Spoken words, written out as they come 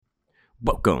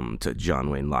Welcome to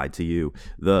John Wayne Lied to You,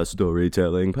 the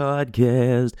storytelling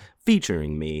podcast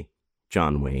featuring me,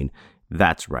 John Wayne.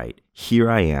 That's right. Here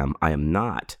I am. I am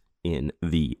not in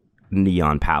the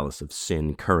Neon Palace of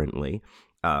Sin currently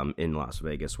in Las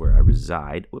Vegas where I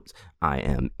reside. I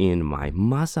am in my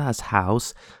Masa's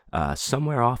house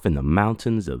somewhere off in the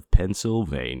mountains of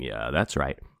Pennsylvania. That's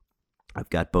right.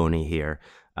 I've got Boney here.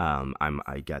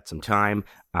 I got some time,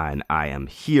 and I am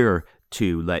here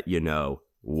to let you know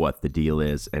what the deal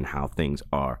is and how things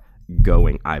are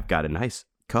going. I've got a nice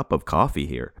cup of coffee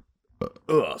here.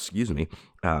 Excuse me,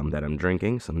 that I'm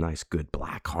drinking. Some nice, good,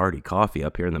 black, hearty coffee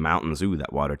up here in the mountains. Ooh,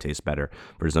 that water tastes better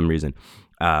for some reason.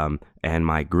 And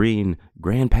my green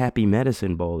grandpappy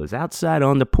medicine bowl is outside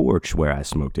on the porch where I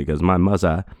smoked it because my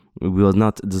mother does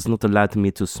not allow me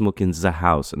to smoke in the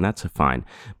house, and that's fine.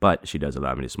 But she does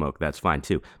allow me to smoke. That's fine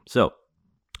too. So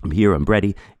I'm here, I'm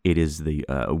ready. It is the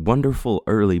wonderful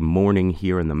early morning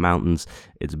here in the mountains.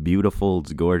 It's beautiful,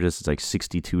 it's gorgeous. It's like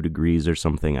 62 degrees or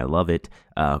something. I love it.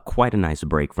 Quite a nice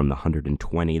break from the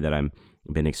 120 that I've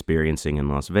been experiencing in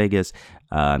Las Vegas.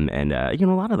 A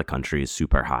lot of the country is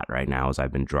super hot right now as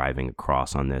I've been driving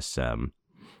across on this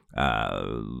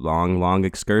long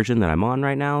excursion that I'm on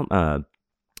right now.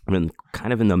 I'm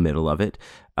kind of in the middle of it.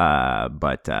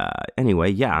 Anyway,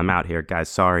 yeah, I'm out here. Guys,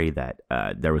 sorry that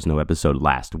there was no episode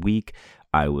last week.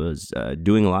 I was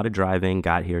doing a lot of driving,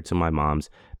 got here to my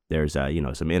mom's. There's,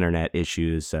 some internet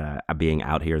issues being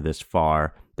out here this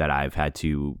far that I've had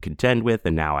to contend with,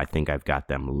 and now I think I've got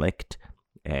them licked,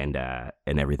 and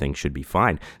everything should be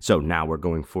fine. So now we're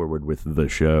going forward with the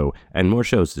show, and more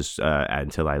shows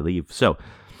until I leave. So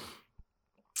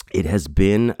it has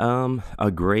been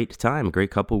a great time, a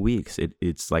great couple weeks.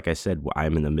 It's like I said,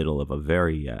 I'm in the middle of a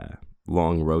very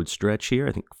long road stretch here.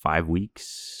 I think 5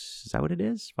 weeks. Is that what it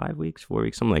is? 5 weeks, 4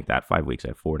 weeks, something like that. 5 weeks, I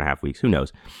have 4.5 weeks. Who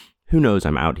knows?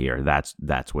 I'm out here.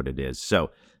 That's what it is.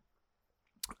 So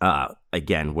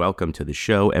again, welcome to the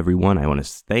show, everyone. I want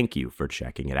to thank you for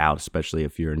checking it out, especially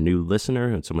if you're a new listener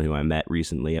and someone who I met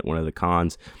recently at one of the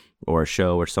cons or a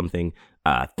show or something.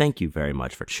 Thank you very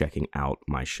much for checking out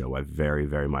my show. I very,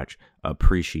 very much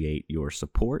appreciate your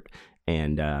support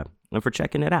and for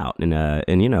checking it out and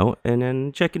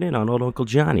then checking in on old Uncle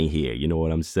Johnny here. You know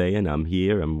what I'm saying? I'm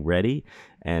here, I'm ready,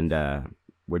 and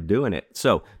we're doing it.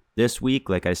 So this week,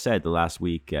 like I said, the last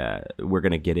week, we're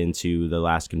going to get into the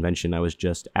last convention I was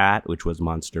just at, which was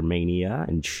Monster Mania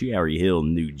in Cherry Hill,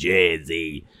 New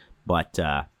Jersey. But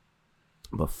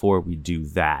before we do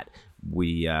that,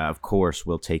 we, of course,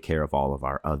 will take care of all of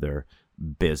our other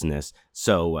business.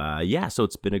 So, so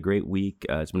it's been a great week.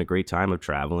 It's been a great time of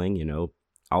traveling,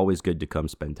 always good to come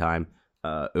spend time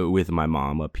with my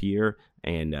mom up here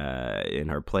and in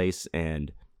her place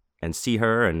and see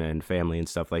her and family and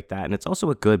stuff like that. And it's also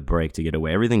a good break to get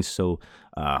away. Everything's so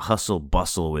hustle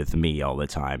bustle with me all the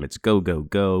time. It's go, go,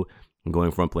 go. I'm going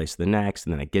from one place to the next,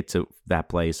 and then I get to that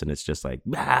place, and it's just like,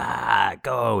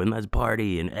 go, and let's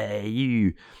party, and hey,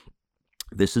 you.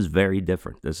 This is very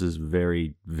different. This is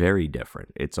very, very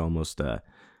different. It's almost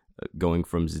going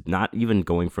from not even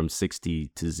going from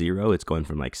 60 to 0. It's going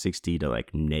from like 60 to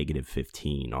like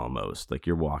 -15 almost. Like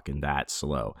you're walking that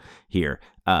slow here.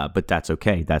 But that's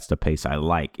okay. That's the pace I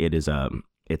like. It's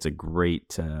a great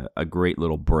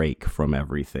little break from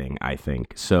everything, I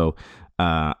think. So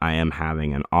I am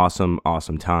having an awesome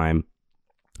time.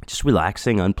 Just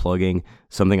relaxing, unplugging,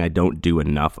 something I don't do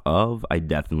enough of. I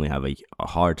definitely have a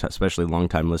hard time, especially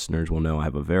longtime listeners will know I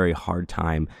have a very hard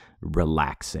time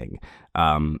relaxing.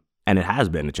 And it has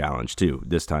been a challenge too,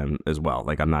 this time as well.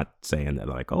 Like, I'm not saying that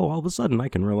like, oh, all of a sudden I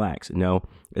can relax. No,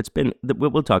 it's been,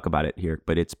 we'll talk about it here,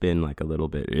 but it's been like a little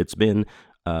bit, it's been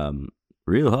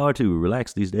real hard to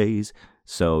relax these days.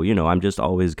 So, I'm just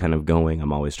always kind of going.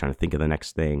 I'm always trying to think of the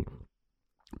next thing,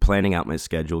 planning out my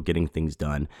schedule, getting things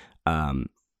done.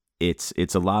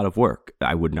 It's a lot of work.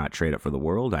 I would not trade it for the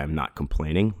world. I am not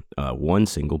complaining one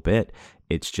single bit.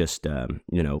 It's just,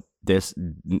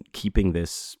 keeping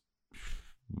this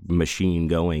machine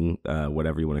going,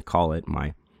 whatever you want to call it,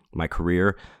 my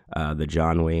career, the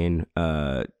John Wayne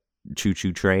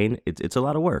choo-choo train. It's a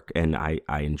lot of work, and I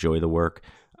enjoy the work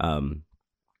and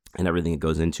everything that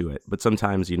goes into it. But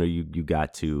sometimes, you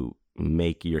got to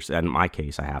make in my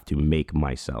case, I have to make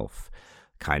myself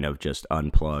kind of just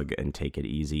unplug and take it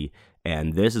easy.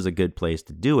 And this is a good place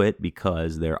to do it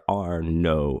because there are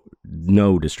no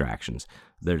distractions.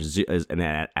 There's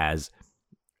as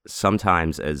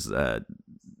sometimes as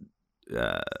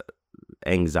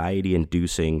anxiety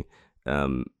inducing,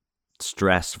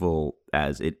 stressful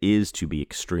as it is to be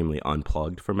extremely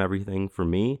unplugged from everything for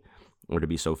me, or to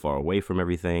be so far away from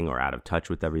everything or out of touch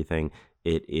with everything,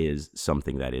 it is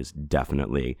something that is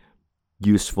definitely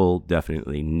useful,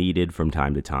 definitely needed from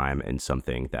time to time, and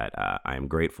something that I am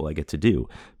grateful I get to do,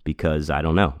 because I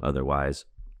don't know otherwise.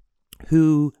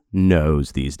 Who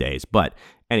knows these days? But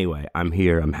anyway, I'm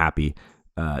here. I'm happy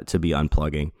to be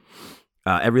unplugging.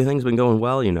 Everything's been going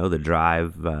well.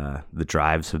 The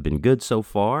drives have been good so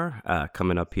far.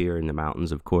 Coming up here in the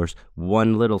mountains, of course.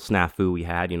 One little snafu we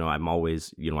had. I'm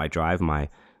always, I drive my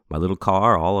little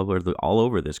car all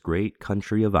over this great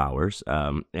country of ours,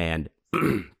 and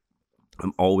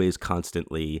I'm always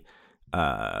constantly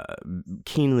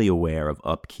keenly aware of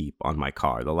upkeep on my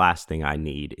car. The last thing I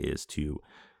need is to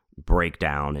break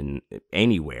down in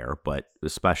anywhere, but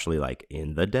especially like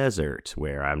in the desert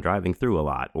where I'm driving through a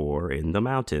lot, or in the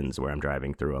mountains where I'm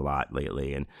driving through a lot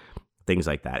lately, and things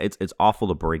like that. It's awful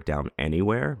to break down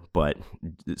anywhere, but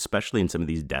especially in some of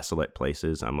these desolate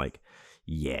places, I'm like,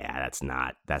 yeah, that's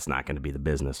not going to be the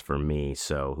business for me.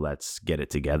 So let's get it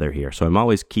together here. So I'm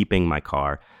always keeping my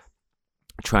car,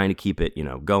 trying to keep it,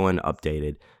 going,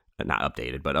 updated. Not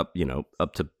updated, but up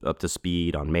to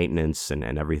speed on maintenance and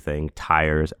everything,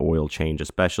 tires, oil change,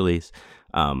 especially.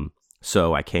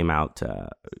 So I came out,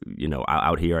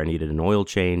 out here. I needed an oil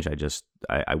change.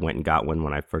 I went and got one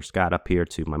when I first got up here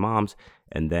to my mom's,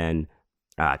 and then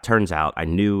turns out I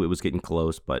knew it was getting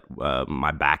close, but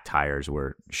my back tires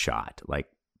were shot, like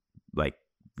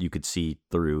you could see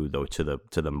through to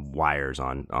the wires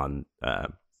on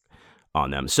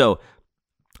them. So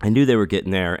I knew they were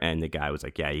getting there, and the guy was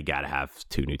like, yeah, you got to have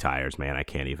 2 new tires, man. I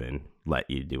can't even let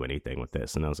you do anything with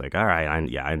this. And I was like, all right,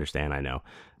 I understand. I know.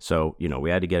 So,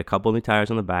 we had to get a couple new tires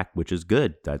on the back, which is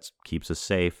good. That keeps us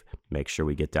safe. Make sure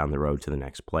we get down the road to the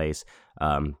next place.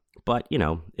 But,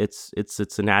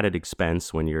 it's an added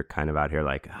expense when you're kind of out here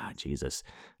like, Jesus,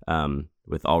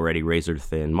 with already razor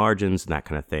thin margins and that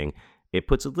kind of thing. It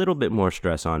puts a little bit more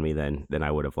stress on me than I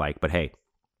would have liked. But hey,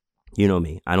 you know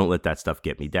me, I don't let that stuff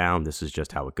get me down. This is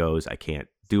just how it goes. I can't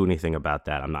do anything about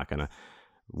that. I'm not going to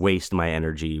waste my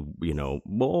energy,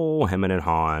 hemming and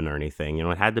hawing or anything.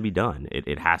 It had to be done.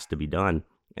 It has to be done.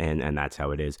 And that's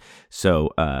how it is.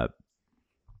 So,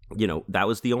 that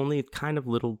was the only kind of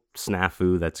little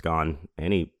snafu that's gone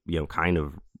any, kind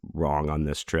of wrong on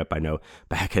this trip. I know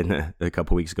back in a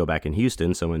couple weeks ago back in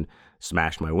Houston, someone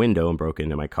smashed my window and broke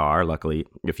into my car. Luckily,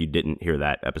 if you didn't hear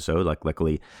that episode,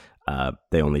 luckily,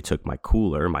 they only took my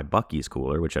cooler, my Buc-ee's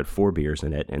cooler, which had 4 beers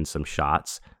in it and some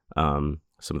shots, some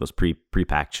of those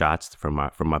pre-packed shots from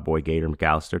my boy Gator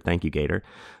McAllister. Thank you, Gator.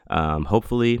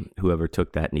 Hopefully, whoever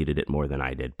took that needed it more than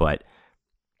I did. But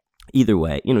either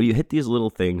way, you hit these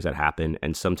little things that happen,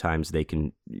 and sometimes they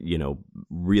can,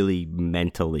 really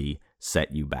mentally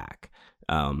set you back.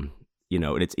 And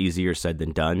it's easier said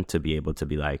than done to be able to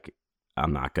be like,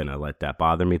 I'm not going to let that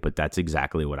bother me, but that's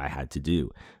exactly what I had to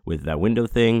do with that window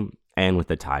thing and with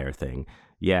the tire thing.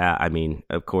 Yeah, I mean,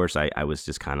 of course, I was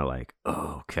just kind of like,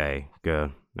 oh, okay,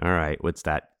 good. All right, what's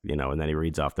that? And then he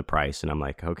reads off the price, and I'm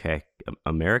like, okay,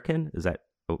 American? Is that,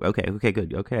 okay,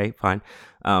 good, okay, fine.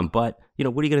 But,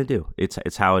 what are you going to do?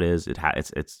 It's how it is.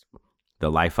 It's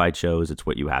the life I chose. It's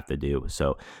what you have to do.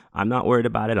 So I'm not worried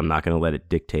about it. I'm not going to let it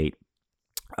dictate.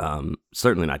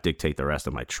 Certainly not dictate the rest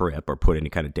of my trip or put any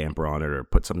kind of damper on it or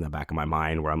put something in the back of my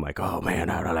mind where I'm like, oh man,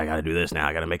 I got to do this now.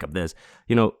 I got to make up this.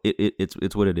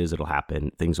 It's what it is. It'll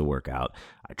happen. Things will work out.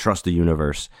 I trust the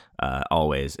universe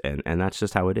always, and that's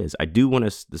just how it is. I do want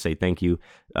to say thank you.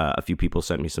 A few people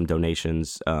sent me some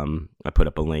donations. I put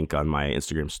up a link on my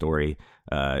Instagram story.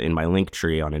 In my link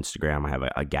tree on Instagram, I have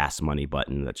a gas money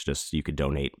button that's just you could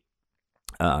donate.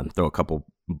 Throw a couple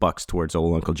bucks towards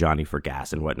old Uncle Johnny for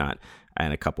gas and whatnot.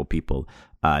 And a couple people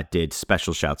did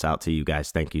special shouts out to you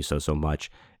guys. Thank you so much.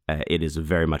 It is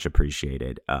very much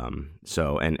appreciated.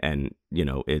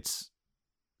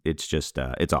 It's just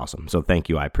it's awesome. So thank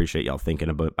you. I appreciate y'all thinking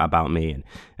about me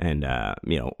and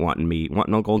wanting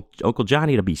Uncle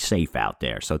Johnny to be safe out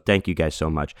there. So thank you guys so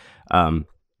much.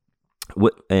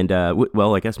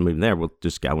 Well, I guess moving there, I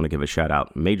want to give a shout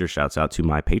out, major shouts out to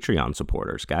my Patreon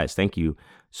supporters, guys. Thank you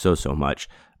so much.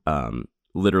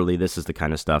 Literally, this is the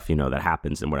kind of stuff, that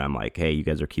happens and where I'm like, hey, you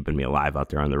guys are keeping me alive out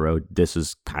there on the road. This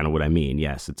is kind of what I mean.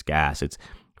 Yes, it's gas, it's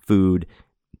food,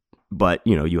 but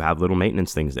you have little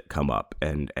maintenance things that come up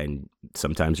and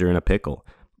sometimes you're in a pickle.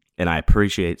 And I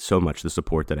appreciate so much the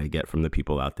support that I get from the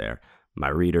people out there. My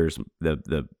readers,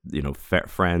 the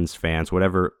friends, fans,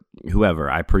 whoever,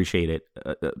 I appreciate it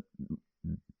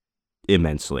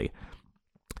immensely,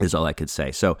 is all I could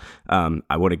say. So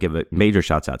I want to give a major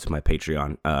shouts out to my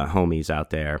Patreon homies out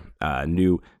there.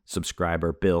 New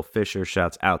subscriber Bill Fisher,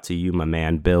 shouts out to you, my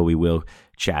man Bill. We will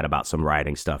chat about some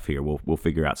writing stuff here. We'll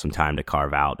figure out some time to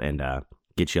carve out and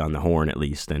get you on the horn at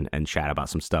least and chat about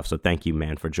some stuff. So thank you,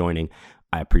 man, for joining.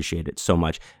 I appreciate it so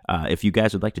much. If you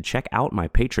guys would like to check out my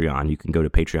Patreon, you can go to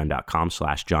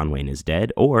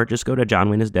patreon.com/JohnWayneIsDead, or just go to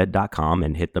johnwayneisdead.com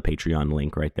and hit the Patreon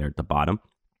link right there at the bottom.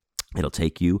 It'll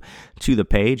take you to the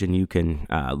page, and you can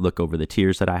look over the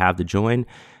tiers that I have to join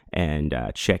and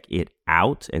check it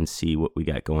out and see what we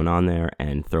got going on there,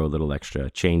 and throw a little extra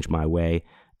change my way.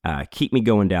 Keep me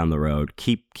going down the road.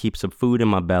 Keep some food in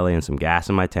my belly and some gas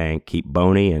in my tank. Keep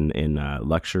Boney in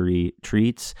luxury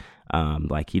treats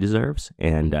like he deserves.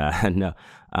 And no,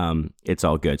 it's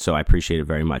all good. So I appreciate it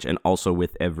very much. And also,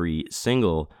 with every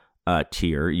single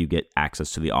tier, you get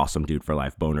access to the Awesome Dude for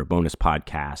Life Boner bonus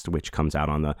podcast, which comes out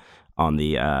on the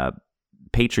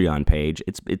Patreon page.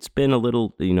 It's been a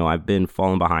little, I've been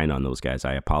falling behind on those guys.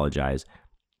 I apologize.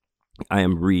 I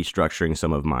am restructuring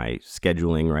some of my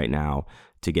scheduling right now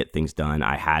to get things done.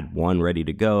 I had one ready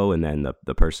to go, and then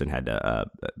the person had to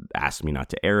ask me not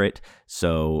to air it.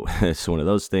 So it's one of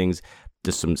those things,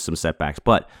 just some setbacks.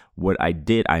 But what I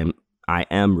did, I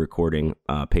am recording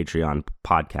Patreon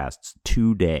podcasts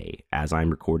today as I'm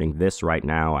recording this right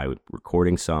now. I'm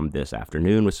recording some this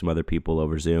afternoon with some other people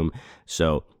over Zoom.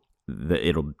 So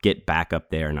it'll get back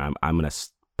up there, and I'm going to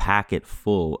pack it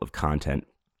full of content.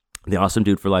 The Awesome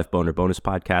Dude for Life Boner bonus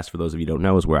podcast, for those of you who don't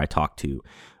know, is where I talk to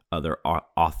other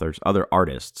authors, other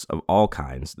artists of all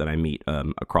kinds that I meet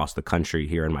across the country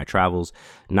here in my travels.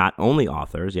 Not only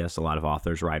authors, yes, a lot of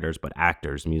authors, writers, but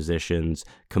actors, musicians,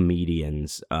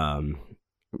 comedians,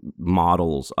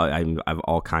 models. I have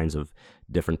all kinds of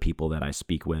different people that I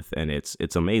speak with, and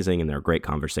it's amazing, and they're great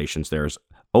conversations. There's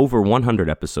over 100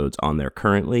 episodes on there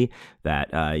currently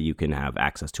that you can have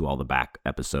access to all the back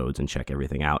episodes and check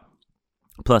everything out.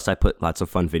 Plus, I put lots of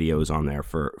fun videos on there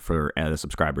for the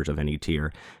subscribers of any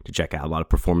tier to check out. A lot of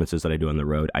performances that I do on the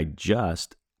road. I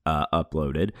just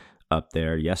uploaded up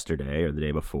there yesterday or the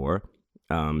day before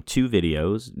 2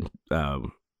 videos,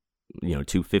 2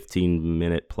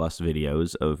 15-minute plus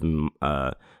videos of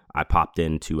I popped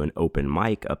into an open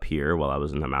mic up here while I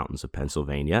was in the mountains of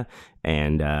Pennsylvania,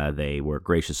 and they were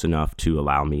gracious enough to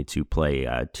allow me to play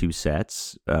 2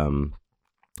 sets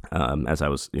as I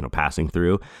was, passing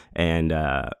through, and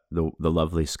the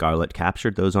lovely Scarlett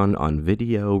captured those on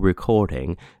video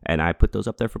recording, and I put those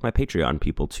up there for my Patreon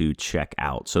people to check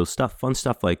out. So fun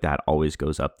stuff like that always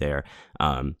goes up there.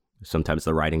 Sometimes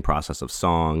the writing process of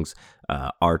songs,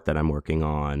 art that I'm working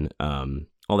on,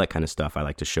 all that kind of stuff. I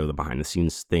like to show the behind the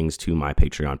scenes things to my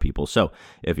Patreon people. So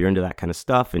if you're into that kind of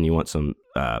stuff and you want some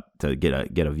to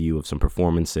get a view of some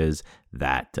performances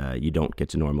that you don't get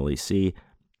to normally see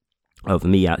of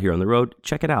me out here on the road,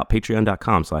 check it out.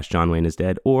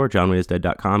 Patreon.com/JohnWayneIsDead or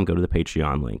JohnWayneIsDead.com. Go to the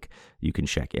Patreon link. You can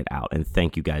check it out. And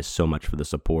thank you guys so much for the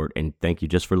support. And thank you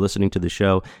just for listening to the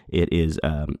show. It is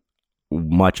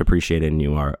much appreciated, and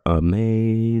you are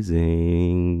amazing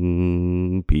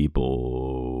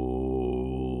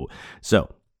people.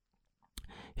 So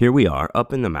here we are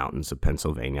up in the mountains of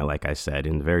Pennsylvania, like I said,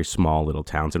 in very small little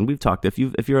towns. And we've talked, if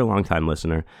you're a longtime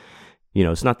listener,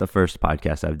 it's not the first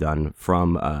podcast I've done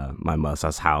from my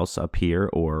Masa's house up here,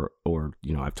 or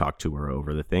I've talked to her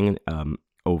over the thing,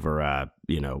 over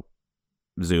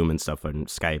Zoom and stuff and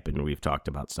Skype, and we've talked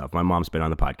about stuff. My mom's been on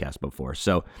the podcast before,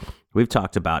 so we've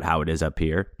talked about how it is up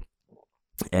here.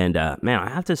 And man, I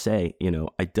have to say,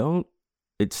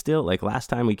 it's still like last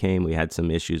time we came, we had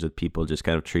some issues with people just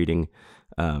kind of treating,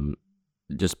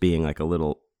 just being like a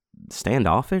little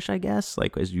standoffish, I guess,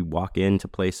 like as you walk into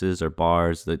places or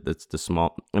bars. That's the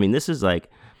small, this is like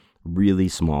really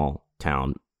small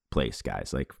town place,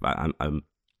 guys. Like I'm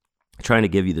trying to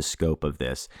give you the scope of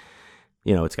this.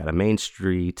 It's got a main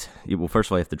street. Well, first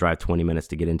of all, you have to drive 20 minutes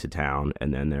to get into town,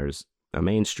 and then there's a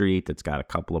main street that's got a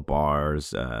couple of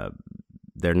bars.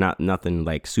 They're nothing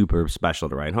like super special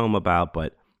to write home about,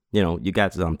 but you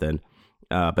got something.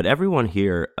 But everyone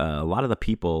here, a lot of the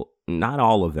people, not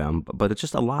all of them, but it's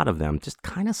just a lot of them just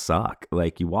kind of suck.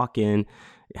 Like you walk in,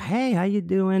 hey, how you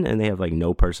doing? And they have like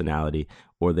no personality,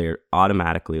 or they're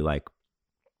automatically like,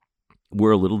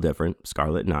 we're a little different.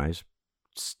 Scarlett and I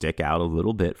stick out a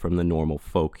little bit from the normal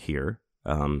folk here,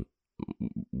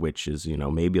 which is,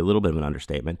 maybe a little bit of an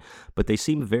understatement, but they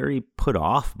seem very put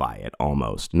off by it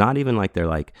almost. Not even like they're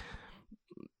like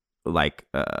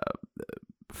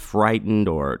frightened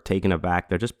or taken aback.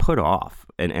 They're just put off.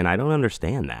 And I don't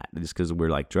understand that, just because we're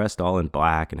like dressed all in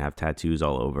black and have tattoos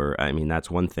all over. That's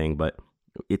one thing, but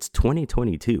it's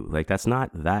 2022. Like that's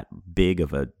not that big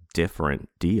of a different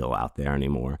deal out there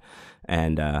anymore.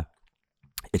 And,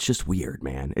 it's just weird,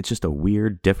 man. It's just a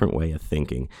weird, different way of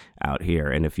thinking out here.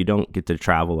 And if you don't get to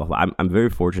travel a lot, I'm very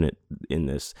fortunate in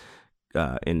this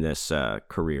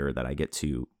career that I get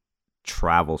to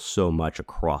travel so much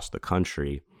across the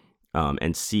country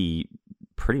and see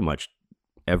pretty much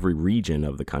every region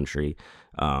of the country.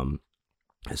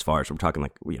 As far as we're talking,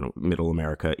 like, Middle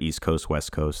America, East Coast,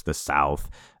 West Coast, the South,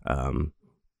 then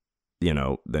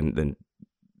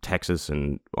Texas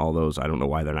and all those. I don't know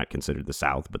why they're not considered the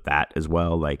South, but that as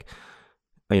well. Like,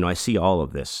 I see all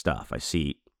of this stuff. I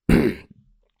see,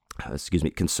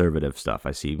 conservative stuff.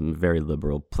 I see very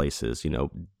liberal places,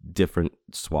 different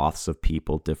swaths of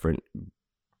people, different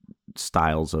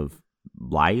styles of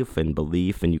life and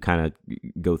belief. And you kind of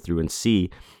go through and see,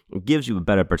 it gives you a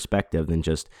better perspective than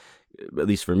just, at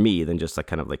least for me, than just like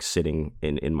kind of like sitting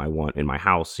in my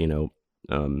house,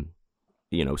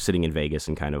 sitting in Vegas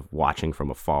and kind of watching from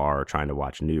afar, or trying to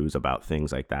watch news about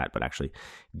things like that, but actually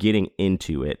getting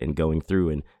into it and going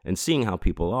through and seeing how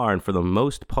people are. And for the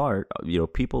most part,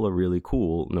 people are really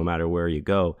cool no matter where you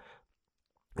go.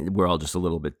 We're all just a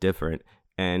little bit different.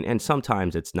 And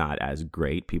sometimes it's not as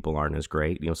great. People aren't as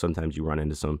great. Sometimes you run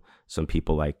into some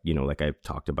people like I've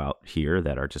talked about here,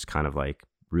 that are just kind of like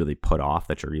really put off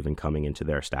that you're even coming into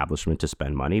their establishment to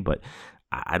spend money. But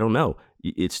I don't know.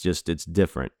 It's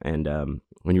different. And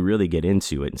when you really get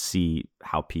into it and see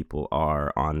how people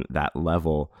are on that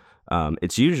level, they're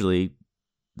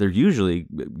usually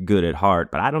good at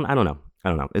heart. But I don't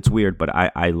know. It's weird, but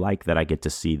I like that I get to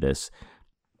see this,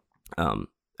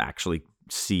 actually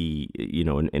see,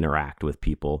 and interact with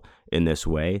people in this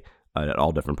way. At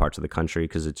all different parts of the country,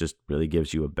 because it just really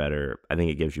gives you I think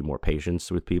it gives you more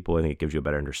patience with people. I think it gives you a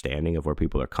better understanding of where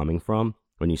people are coming from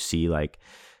when you see, like,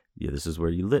 this is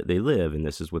where they live, and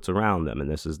this is what's around them, and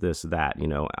this is this, that,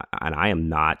 and I am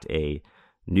not a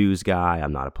news guy.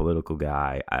 I'm not a political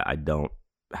guy. I don't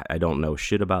know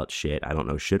shit about shit. I don't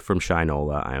know shit from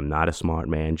Shinola. I am not a smart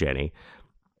man, Jenny.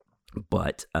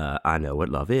 But I know what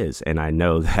love is, and I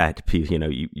know that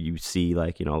you see,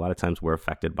 like, a lot of times we're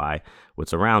affected by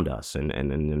what's around us and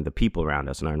the people around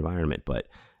us and our environment. But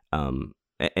and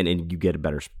you get a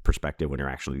better perspective when you're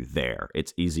actually there.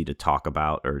 It's easy to talk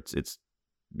about, or it's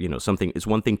something. It's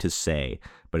one thing to say,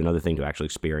 but another thing to actually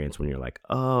experience when you're like,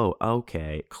 oh,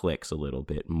 okay, it clicks a little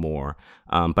bit more.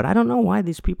 But I don't know why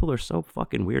these people are so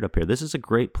fucking weird up here. This is a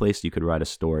great place you could write a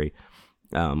story.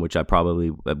 Which I probably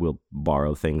will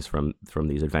borrow things from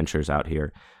these adventures out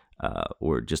here,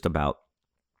 or just about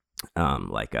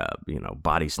like a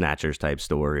body snatchers type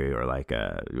story, or like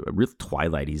a real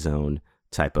Twilight Zone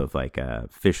type of, like a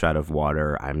fish out of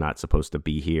water. I'm not supposed to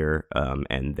be here,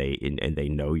 and they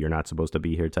know you're not supposed to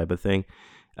be here type of thing.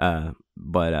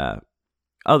 But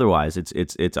otherwise,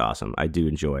 it's awesome. I do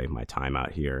enjoy my time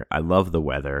out here. I love the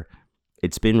weather.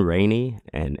 It's been rainy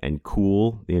and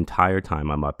cool the entire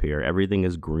time I'm up here. Everything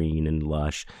is green and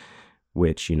lush,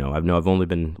 which, I've only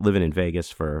been living in Vegas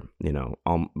for,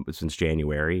 since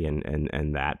January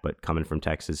and that, but coming from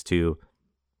Texas too,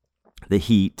 the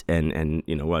heat and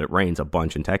it rains a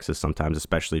bunch in Texas sometimes,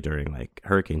 especially during like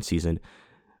hurricane season.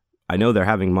 I know they're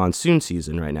having monsoon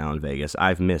season right now in Vegas.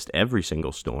 I've missed every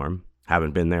single storm.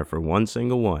 Haven't been there for one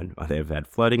single one. They've had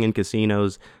flooding in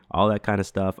casinos, all that kind of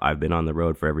stuff. I've been on the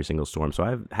road for every single storm, so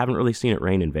I haven't really seen it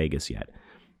rain in Vegas yet.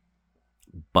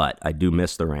 But I do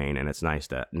miss the rain, and it's nice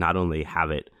to not only have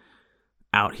it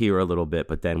out here a little bit,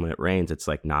 but then when it rains, it's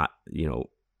like not,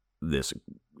 this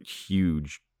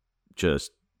huge,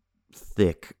 just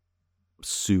thick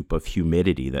soup of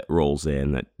humidity that rolls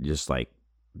in that just like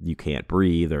you can't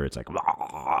breathe, or it's like,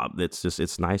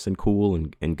 it's nice and cool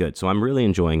and good. So I'm really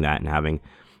enjoying that, and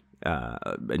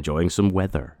enjoying some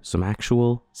weather, some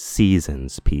actual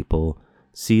seasons, people.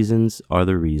 Seasons are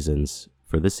the reasons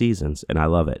for the seasons, and I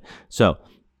love it. So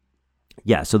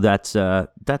yeah, so that's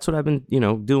what I've been,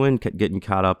 doing, getting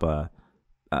caught up.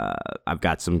 I've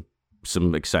got some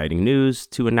exciting news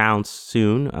to announce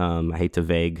soon. I hate to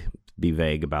be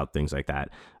vague about things like that.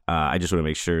 I just want to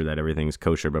make sure that everything's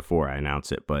kosher before I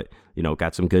announce it. But,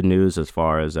 got some good news as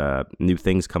far as new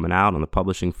things coming out on the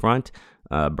publishing front.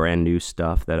 Brand new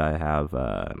stuff that I have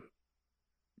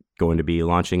going to be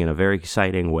launching in a very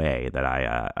exciting way that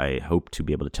I hope to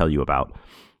be able to tell you about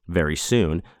very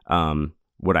soon.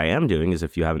 What I am doing is,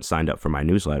 if you haven't signed up for my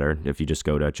newsletter, if you just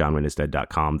go to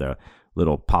johnwayneisdead.com, the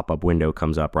little pop-up window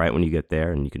comes up right when you get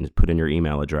there, and you can just put in your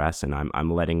email address, and I'm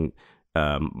letting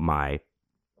my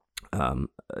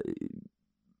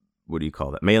what do you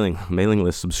call that? Mailing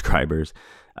list subscribers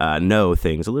know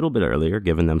things a little bit earlier,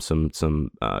 giving them some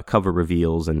cover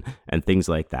reveals and things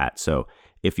like that. So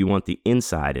if you want the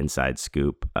inside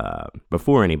scoop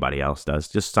before anybody else does,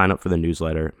 just sign up for the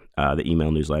newsletter, the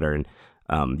email newsletter, and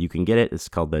you can get it. It's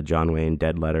called the John Wayne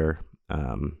Dead Letter,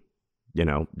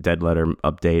 Dead Letter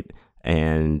Update.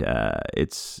 and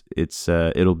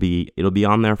it'll be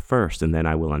on there first, and then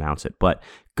I will announce it. But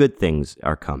good things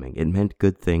are coming. It meant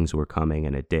good things were coming,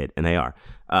 and it did, and they are.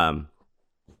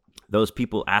 Those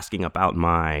people asking about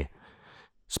my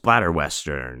Splatter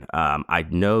Western. I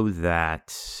know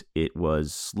that it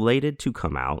was slated to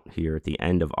come out here at the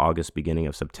end of August, beginning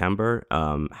of September.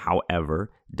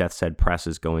 However, Death's Head Press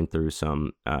is going through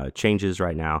some changes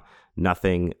right now.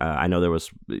 Nothing. I know there was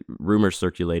rumors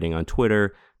circulating on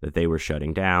Twitter that they were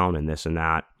shutting down and this and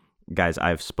that. Guys,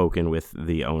 I've spoken with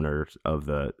the owners of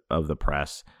the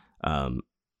press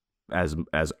as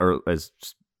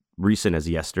recent as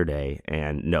yesterday,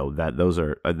 and no, that those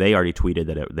are they already tweeted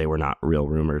that they were not real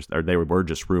rumors, or they were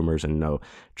just rumors and no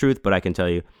truth. But I can tell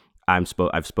you, I've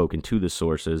spoken to the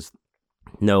sources.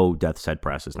 No, Death's Head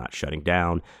Press is not shutting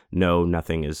down. No,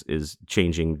 nothing is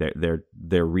changing. They're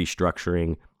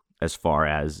restructuring as far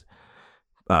as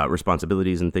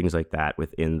responsibilities and things like that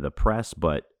within the press,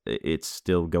 but it's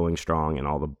still going strong, and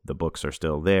all the books are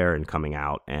still there and coming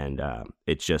out, and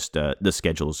it's just the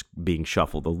schedule's being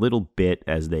shuffled a little bit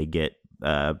as they get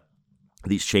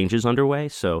these changes underway.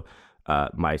 So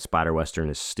my Splatter Western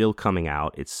is still coming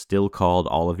out. It's still called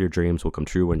All of Your Dreams Will Come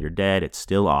True When You're Dead. It's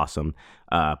still awesome,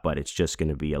 but it's just going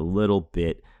to be a little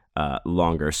bit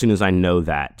longer. As soon as I know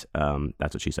that,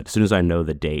 that's what she said. As soon as I know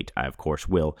the date, I of course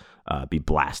will be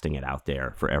blasting it out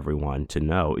there for everyone to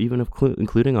know, even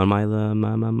including on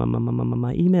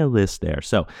my email list there.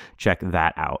 So check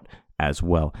that out as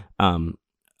well.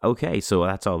 Okay, so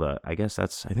that's all I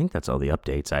think that's all the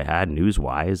updates I had news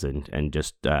wise, and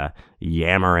just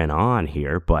yammering on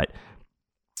here. But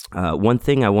one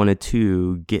thing I wanted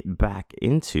to get back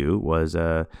into was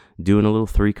doing a little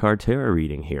 3-card tarot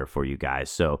reading here for you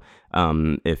guys. So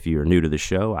if you're new to the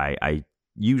show, I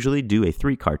usually do a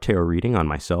 3-card tarot reading on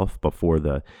myself before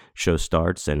the show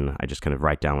starts, and I just kind of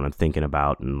write down what I'm thinking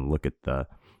about and look at the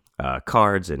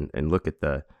cards and look at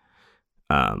the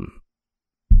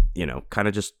kind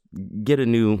of just get a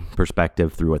new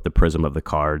perspective through what the prism of the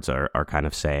cards are kind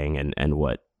of saying, and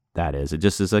what that is. It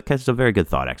just is it's a very good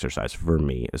thought exercise for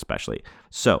me, especially.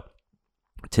 So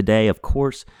today, of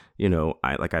course,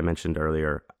 like I mentioned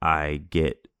earlier, I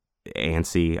get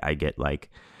antsy. I get like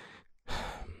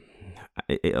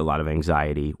a lot of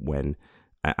anxiety when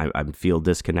I feel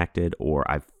disconnected, or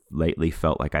I've lately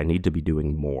felt like I need to be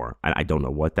doing more. I don't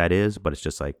know what that is, but it's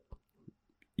just like,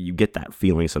 you get that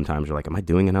feeling sometimes. You're like, am I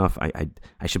doing enough? I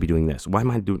should be doing this. Why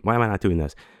am I not doing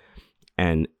this?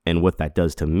 And what that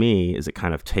does to me is it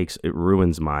kind of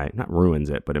not ruins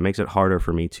it, but it makes it harder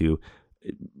for me to,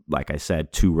 like I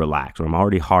said, to relax. When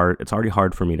it's already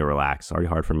hard for me to relax. It's already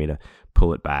hard for me to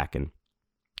pull it back and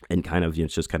kind of,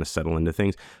 just kind of settle into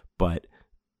things. But,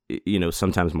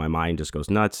 sometimes my mind just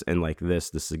goes nuts, and like this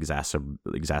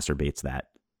exacerbates that.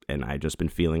 And I've just been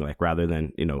feeling like, rather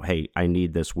than, hey, I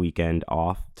need this weekend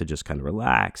off to just kind of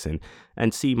relax and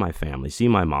see my family, see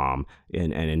my mom,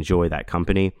 and enjoy that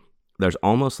company, there's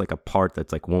almost like a part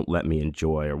that's like won't let me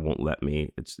enjoy, or won't let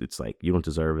me. It's like, you don't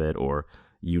deserve it, or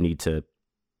you need to,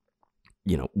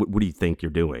 what do you think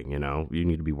you're doing? You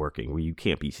need to be working. You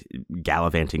can't be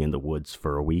gallivanting in the woods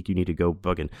for a week. You need to go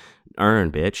fucking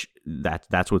earn, bitch.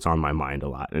 That's what's on my mind a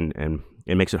lot, and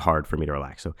it makes it hard for me to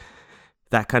relax. So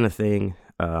that kind of thing.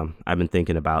 I've been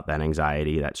thinking about that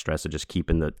anxiety, that stress of just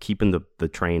keeping the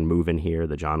train moving here,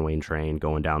 the John Wayne train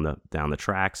going down the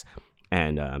tracks,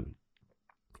 and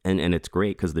it's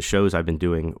great because the shows I've been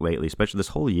doing lately, especially this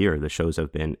whole year, the shows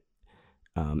have been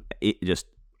just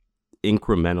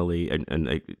incrementally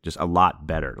and just a lot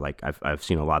better. Like I've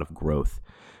seen a lot of growth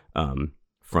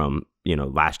from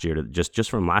last year to just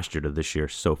from last year to this year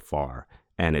so far,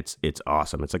 and it's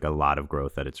awesome. It's like a lot of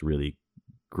growth that it's really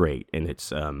great, and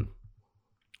it's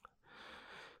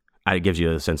it gives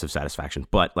you a sense of satisfaction.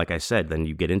 But like I said, then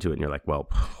you get into it and you're like, well,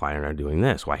 why aren't I doing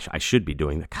this? I should be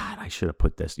doing that. God, I should have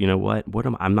put this. You know what?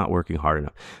 I'm not working hard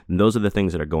enough. And those are the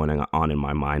things that are going on in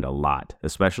my mind a lot,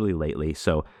 especially lately.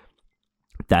 So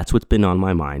that's what's been on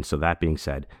my mind. So that being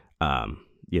said,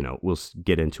 we'll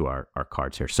get into our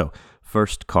cards here. So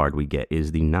first card we get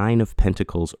is the 9 of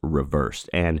Pentacles reversed.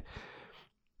 And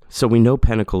so we know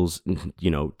Pentacles,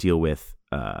 deal with,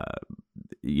 our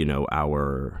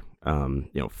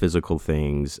physical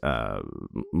things,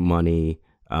 money,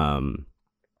 those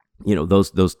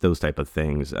type of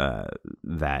things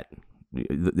that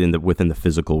within the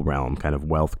physical realm, kind of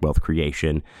wealth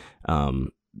creation,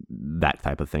 that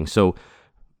type of thing. So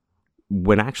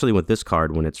with this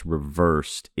card, when it's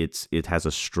reversed, it has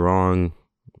a strong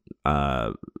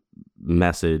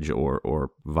message or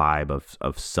vibe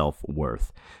of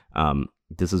self-worth.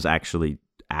 This is actually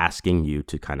asking you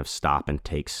to kind of stop and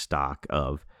take stock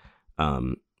of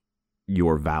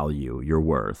your value, your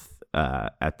worth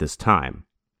at this time.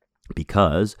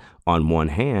 Because on one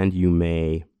hand, you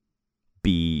may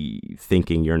be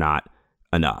thinking you're not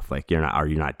enough, like you're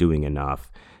not doing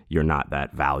enough, you're not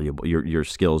that valuable, your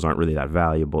skills aren't really that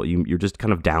valuable, you're just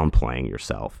kind of downplaying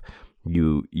yourself.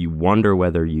 You wonder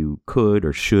whether you could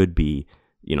or should be,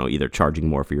 either charging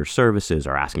more for your services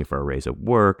or asking for a raise at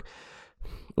work,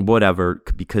 whatever,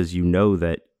 because you know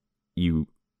that you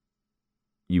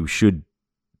should,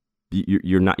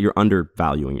 you're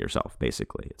undervaluing yourself.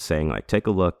 Basically, it's saying like, take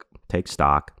a look, take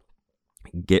stock,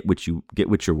 get what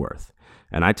you're worth.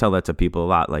 And I tell that to people a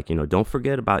lot, like, don't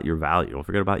forget about your value, don't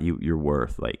forget about your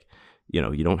worth. Like,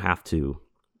 you don't have to,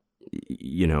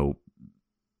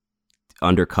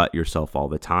 undercut yourself all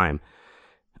the time,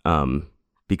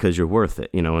 because you're worth it,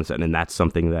 and that's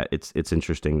something that it's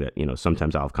interesting that,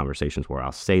 sometimes I'll have conversations where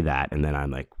I'll say that, and then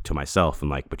I'm like, to myself, I'm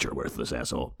like, but you're worthless,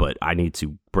 asshole. But I need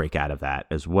to break out of that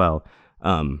as well.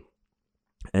 And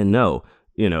no,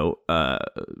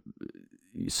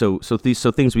 so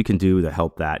things we can do to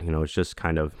help that, it's just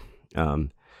kind of,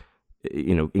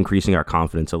 increasing our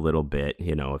confidence a little bit,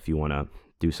 if you want to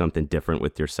do something different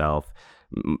with yourself.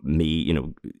 Me,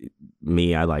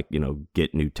 I like,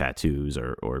 get new tattoos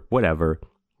or whatever.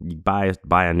 You buy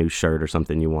a new shirt or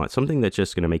something you want, something that's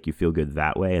just going to make you feel good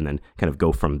that way, and then kind of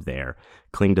go from there,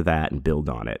 cling to that and build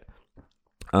on it.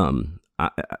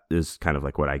 Is kind of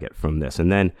like what I get from this.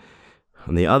 And then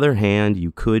on the other hand,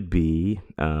 you could be,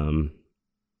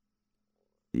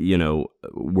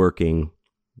 working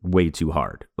way too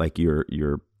hard. Like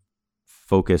your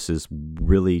focus is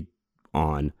really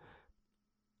on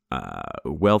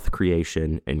wealth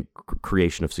creation and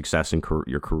creation of success in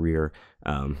your career,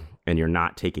 and you're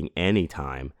not taking any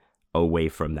time away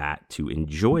from that to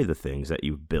enjoy the things that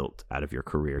you've built out of your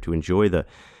career, to enjoy the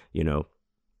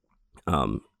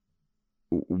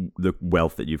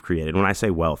wealth that you've created. When I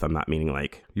say wealth, I'm not meaning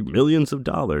like millions of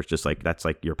dollars, just like that's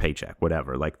like your paycheck,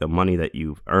 whatever, like the money that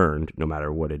you've earned, no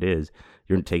matter what it is.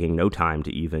 You're taking no time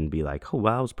to even be like, oh,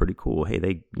 wow, that was pretty cool. Hey,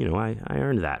 I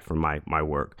earned that from my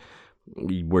work.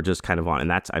 We're just kind of on,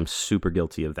 and I'm super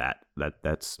guilty of that.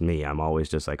 That's me. I'm always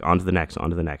just like on to the next,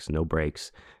 no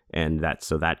breaks. And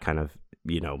that kind of,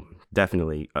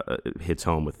 definitely hits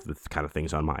home with kind of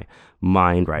things on my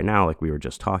mind right now, like we were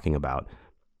just talking about.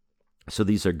 So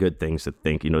these are good things to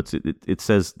think, it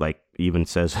says, like, even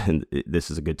says, this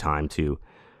is a good time to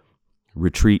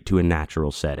retreat to a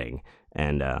natural setting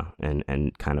and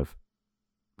kind of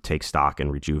take stock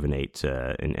and rejuvenate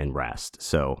and rest.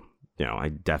 So, I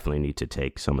definitely need to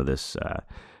take some of this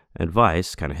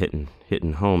advice, kind of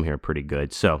hitting home here pretty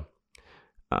good. So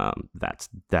that's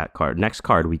that card. Next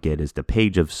card we get is the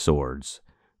Page of Swords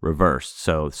reversed.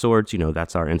 So swords,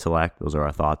 that's our intellect. Those are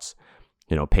our thoughts.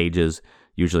 Pages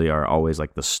usually are always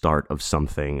like the start of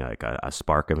something, like a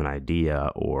spark of an idea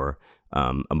or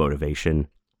a motivation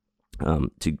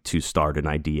to start an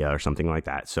idea or something like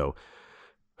that. So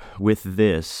with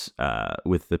this,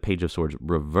 with the Page of Swords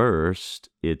reversed,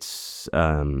 it's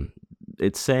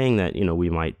saying that, we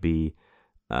might be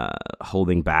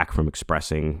holding back from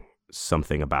expressing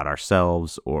something about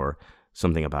ourselves or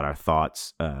something about our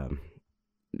thoughts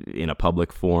in a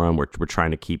public forum. We're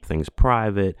trying to keep things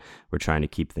private. We're trying to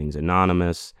keep things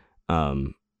anonymous.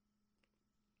 We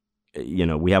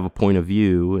have a point of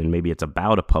view, and maybe it's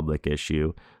about a public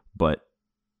issue, but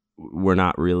we're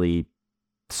not really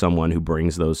someone who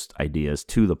brings those ideas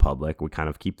to the public. We kind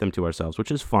of keep them to ourselves,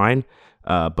 which is fine.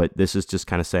 But this is just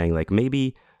kind of saying, like,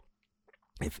 maybe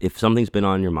if something's been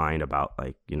on your mind about,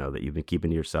 like, that you've been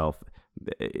keeping to yourself,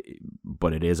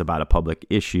 but it is about a public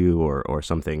issue or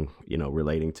something,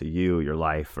 relating to you, your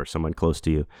life, or someone close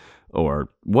to you, or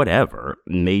whatever,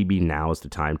 maybe now is the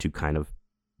time to kind of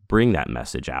bring that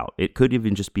message out. It could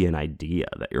even just be an idea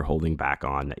that you're holding back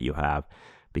on, that you have,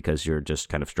 because you're just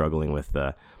kind of struggling with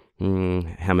the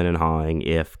hemming and hawing.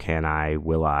 If, can I,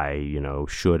 will I,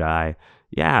 should I?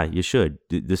 Yeah, you should.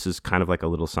 This is kind of like a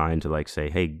little sign to, like, say,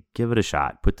 hey, give it a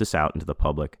shot. Put this out into the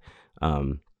public.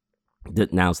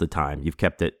 Now's the time. You've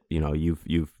kept it,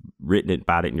 you've written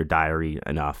about it in your diary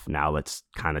enough. Now let's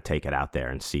kind of take it out there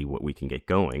and see what we can get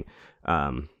going.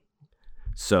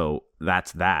 So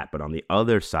that's that. But on the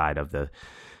other side of the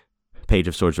Page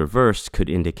of Swords reversed could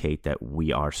indicate that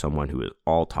we are someone who is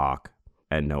all talk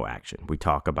and no action. We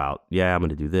talk about, yeah, I'm going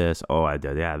to do this. Oh, I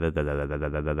did, yeah,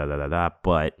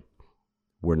 but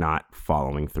we're not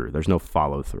following through. There's no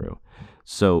follow through.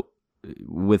 So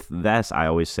with this, I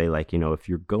always say, like, if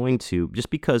you're going to, just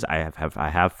because I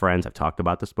have friends, I've talked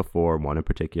about this before, one in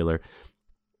particular,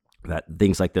 that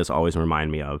things like this always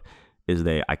remind me of, is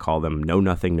I call them know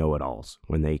nothing know-it-alls.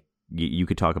 When they You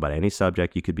could talk about any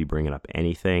subject. You could be bringing up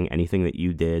anything that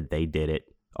you did. They did it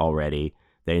already.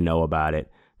 They know about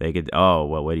it. They could, oh,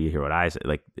 well, wait do you hear what I say?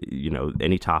 Like,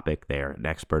 any topic they're an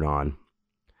expert on.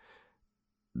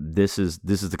 This is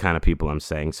the kind of people I'm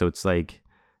saying. So it's like,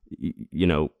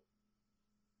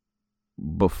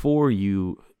 before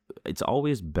you, it's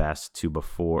always best to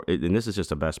and this is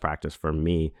just a best practice for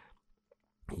me,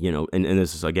 and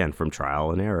this is again from trial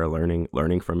and error,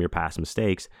 learning from your past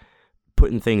mistakes,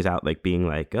 putting things out, like being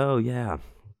like, oh yeah,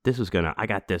 I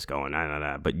got this going,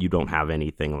 but you don't have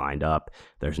anything lined up.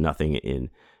 There's nothing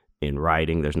in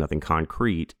writing, there's nothing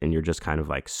concrete, and you're just kind of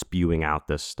like spewing out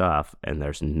this stuff, and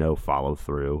there's no follow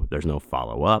through, there's no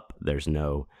follow up, there's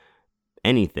no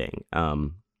anything.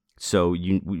 So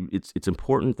it's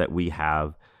important that we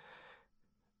have,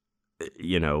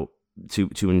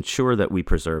 to ensure that we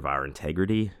preserve our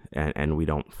integrity, and we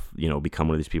don't, become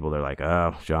one of these people that are like,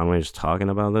 oh, John, we're just talking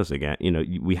about this again.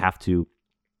 We have to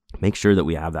make sure that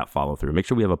we have that follow through, make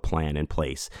sure we have a plan in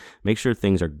place, make sure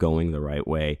things are going the right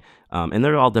way. And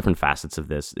there are all different facets of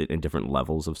this and different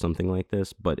levels of something like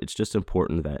this, but it's just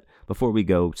important that before we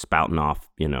go spouting off,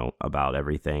 about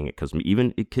everything, because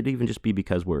it could even just be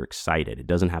because we're excited. It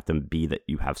doesn't have to be that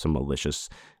you have some malicious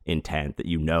intent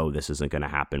that this isn't going to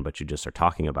happen, but you just are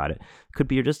talking about it. It could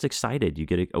be you're just excited. You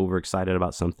get overexcited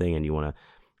about something and you want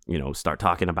to, start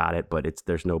talking about it, but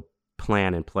there's no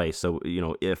plan in place. So,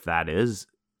 if that is,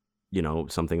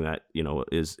 something that,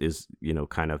 is,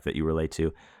 kind of that you relate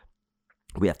to,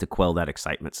 we have to quell that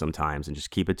excitement sometimes and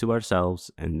just keep it to ourselves,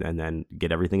 and then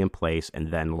get everything in place,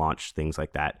 and then launch things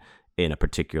like that in a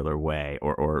particular way,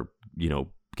 or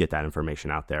get that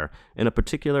information out there in a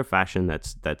particular fashion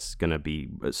that's going to be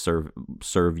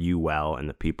serve you well and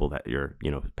the people that you're,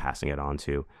 passing it on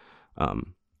to,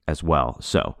 as well.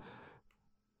 So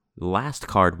the last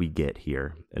card we get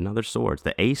here, another swords,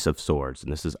 the Ace of Swords,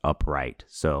 and this is upright.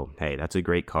 So, hey, that's a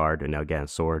great card. And again,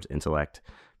 swords, intellect,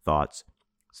 thoughts.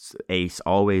 Ace,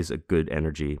 always a good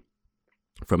energy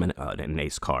from an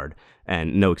ace card,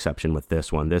 and no exception with this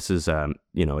one. This is,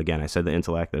 again, I said the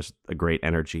intellect, there's a great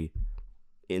energy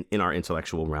in our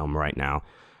intellectual realm right now,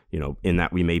 in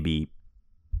that we may be,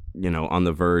 on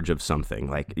the verge of something,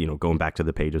 like, going back to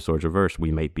the Page of Swords reverse,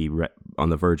 we might be on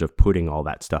the verge of putting all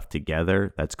that stuff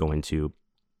together that's going to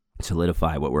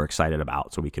solidify what we're excited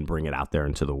about so we can bring it out there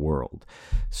into the world.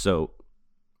 So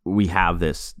we have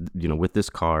this, with this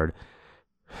card,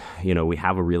 we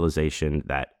have a realization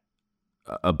that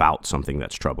about something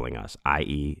that's troubling us,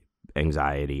 i.e.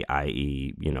 anxiety,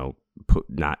 i.e.,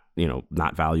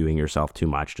 not valuing yourself too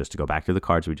much, just to go back to the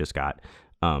cards we just got.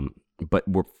 But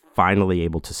we're finally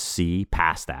able to see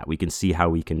past that. We can see how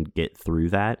we can get through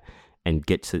that and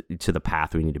get to the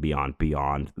path we need to be on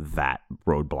beyond that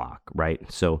roadblock, right?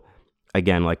 So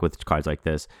again, like with cards like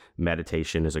this,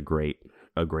 meditation is a great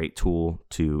tool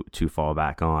to fall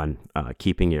back on,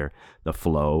 keeping the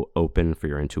flow open for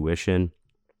your intuition.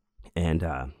 And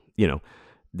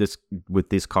with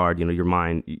this card, your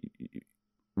mind,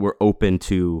 we're open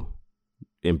to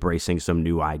embracing some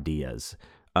new ideas,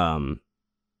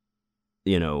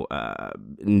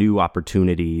 new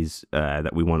opportunities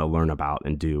that we want to learn about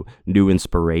and do, new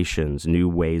inspirations, new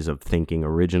ways of thinking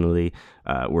originally.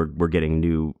 We're getting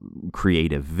new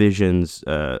creative visions,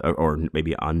 or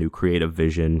maybe a new creative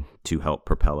vision to help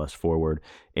propel us forward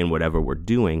in whatever we're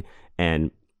doing.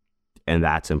 And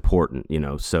that's important,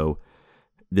 So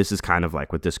this is kind of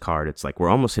like with this card, it's like we're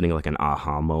almost hitting like an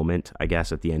aha moment, I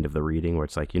guess, at the end of the reading, where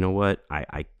it's like, you know what,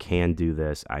 I can do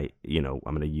this. I'm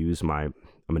going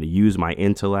to use my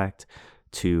intellect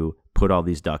to put all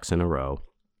these ducks in a row.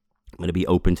 I'm going to be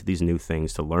open to these new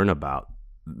things to learn about,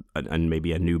 and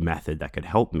maybe a new method that could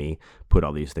help me put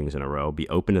all these things in a row. Be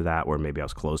open to that, where maybe I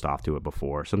was closed off to it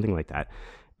before, something like that,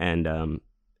 and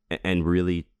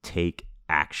really take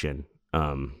action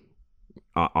on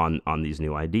these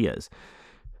new ideas.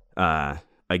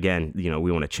 Again,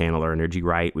 we want to channel our energy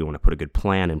right. We want to put a good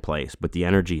plan in place, but the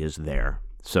energy is there.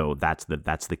 So that's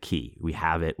the key. We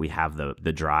have it. We have the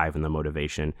drive and the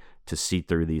motivation to see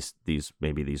through these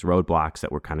roadblocks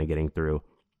that we're kind of getting through,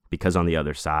 because on the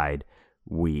other side,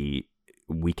 we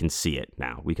can see it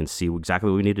now. We can see exactly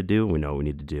what we need to do. We know what we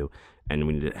need to do, and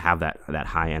we need to have that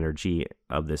high energy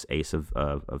of this Ace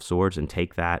of Swords, and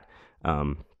take that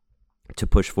to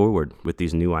push forward with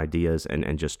these new ideas,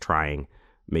 and just trying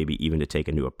maybe even to take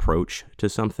a new approach to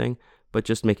something, but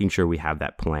just making sure we have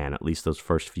that plan, at least those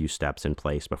first few steps in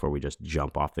place before we just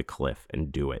jump off the cliff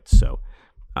and do it. So,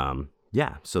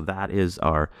 so that is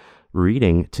our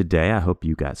reading today. I hope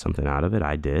you got something out of it.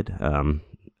 I did,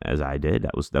 as I did.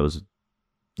 That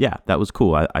was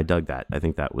cool. I dug that. I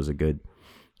think that was a good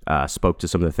spoke to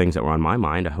some of the things that were on my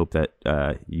mind. I hope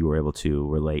that you were able to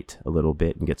relate a little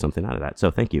bit and get something out of that.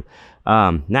 So thank you.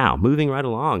 Now, moving right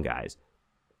along, guys.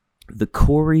 The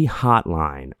Corey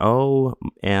hotline,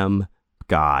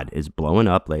 God, is blowing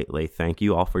up lately. Thank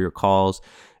you all for your calls.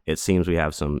 It seems we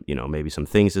have some, maybe some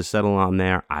things to settle on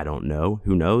there. I don't know.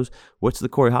 Who knows? What's the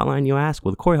Corey hotline, you ask?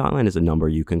 Well, the Corey hotline is a number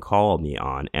you can call me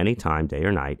on anytime, day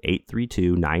or night,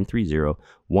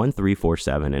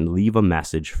 832-930-1347, and leave a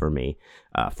message for me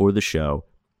for the show.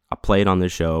 I'll play it on the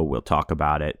show. We'll talk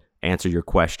about it, answer your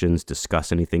questions,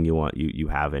 discuss anything you want, you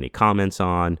have any comments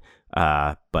on.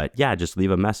 But yeah, just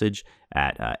leave a message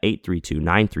at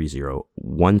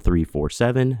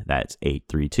 832-930-1347. That's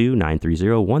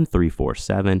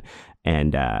 832-930-1347.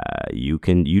 And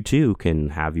you too can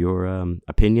have your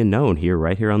opinion known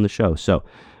right here on the show. So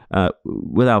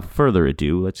without further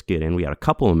ado, let's get in. We got a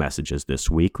couple of messages this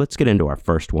week. Let's get into our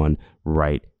first one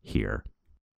right here.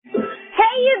 Hey,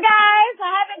 you guys.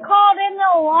 I haven't called in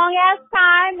a long-ass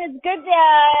time. It's good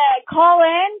to call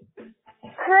in.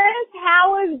 Chris,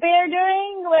 how is Bear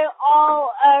doing with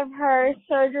all of her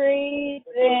surgeries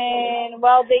and,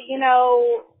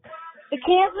 the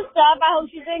cancer stuff? I hope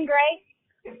she's doing great.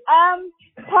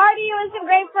 Party with some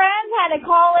great friends, had to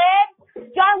call in.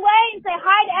 John Wayne, say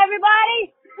hi to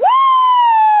everybody. Woo!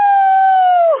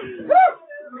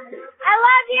 I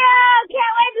love you.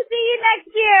 Can't wait to see you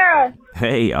next year.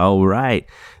 Hey, all right.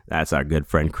 That's our good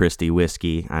friend Christy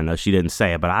Whiskey. I know she didn't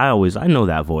say it, but I know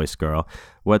that voice, girl.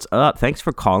 What's up? Thanks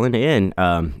for calling in.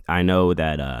 I know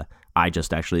that I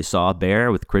just actually saw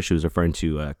Bear with Chris. She was referring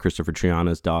to Christopher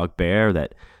Triana's dog, Bear,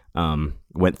 that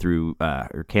went through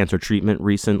her cancer treatment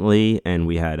recently, and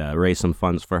we had raised some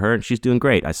funds for her, and she's doing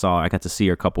great. I got to see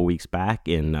her a couple weeks back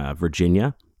in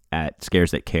Virginia at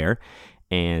Scares That Care,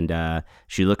 and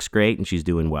she looks great, and she's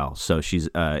doing well. So she's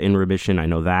in remission, I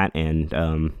know that,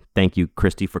 and thank you,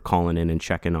 Christy, for calling in and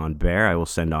checking on Bear. I will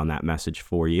send on that message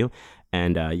for you.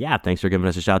 And thanks for giving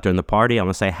us a shout during the party. I'm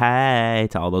going to say hey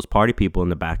to all those party people in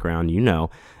the background,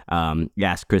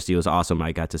 Yes, Christy, it was awesome.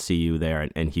 I got to see you there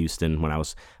in Houston when I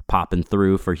was popping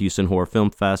through for Houston Horror Film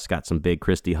Fest. Got some big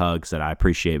Christy hugs that I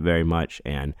appreciate very much.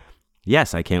 And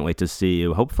yes, I can't wait to see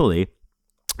you. Hopefully,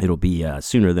 it'll be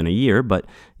sooner than a year, but,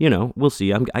 we'll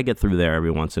see. I get through there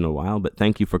every once in a while. But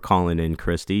thank you for calling in,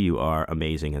 Christy. You are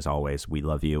amazing as always. We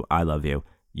love you. I love you.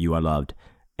 You are loved.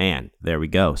 And there we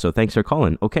go. So thanks for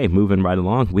calling. Okay, moving right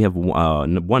along. We have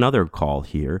one other call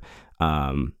here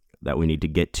that we need to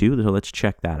get to. So let's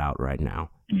check that out right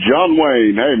now. John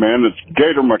Wayne, hey man, it's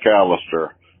Gator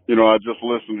McAllister. I just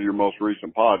listened to your most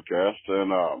recent podcast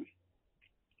and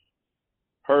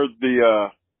heard the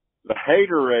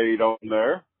haterade on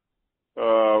there,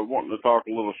 wanting to talk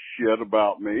a little shit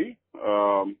about me.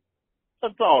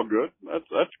 That's all good.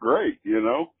 That's great.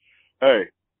 Hey,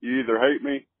 you either hate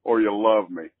me or you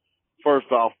love me.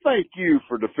 First off, thank you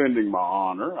for defending my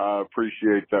honor. I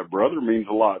appreciate that, brother. It means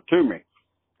a lot to me.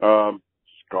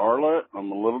 Scarlett,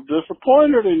 I'm a little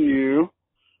disappointed in you,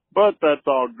 but that's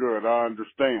all good. I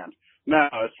understand. Now,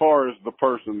 as far as the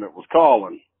person that was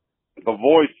calling, the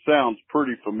voice sounds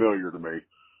pretty familiar to me.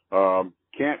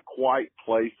 Can't quite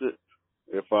place it.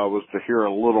 If I was to hear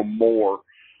a little more,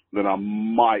 then I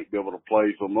might be able to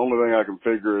place them. The only thing I can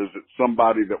figure is it's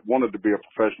somebody that wanted to be a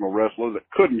professional wrestler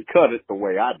that couldn't cut it the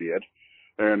way I did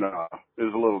and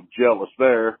is a little jealous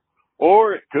there.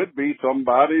 Or it could be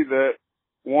somebody that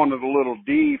wanted a little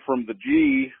D from the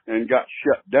G and got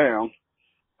shut down.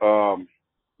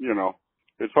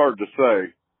 It's hard to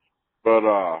say. But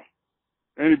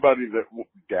anybody that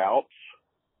doubts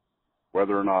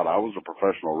whether or not I was a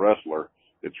professional wrestler,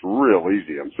 it's real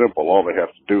easy and simple. All they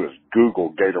have to do is Google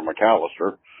Gator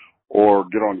McAllister or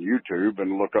get on YouTube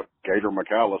and look up Gator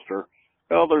McAllister.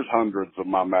 Hell, there's hundreds of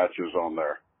my matches on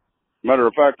there. Matter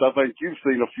of fact, I think you've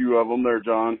seen a few of them there,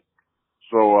 John.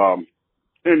 So,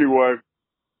 anyway,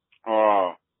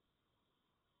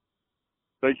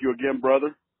 thank you again,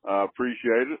 brother. I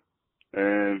appreciate it.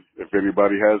 And if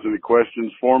anybody has any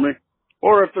questions for me,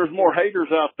 or if there's more haters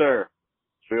out there,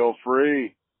 feel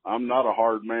free. I'm not a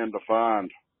hard man to find.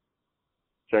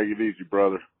 Take it easy,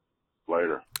 brother.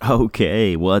 Later.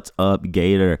 Okay, what's up,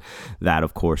 Gator? That,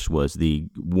 of course, was the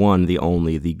one, the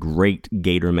only, the great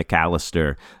Gator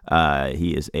McAllister.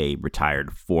 He is a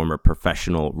retired former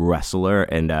professional wrestler,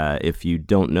 and if you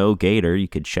don't know Gator, you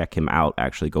could check him out.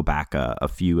 Actually, go back a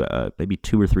few, maybe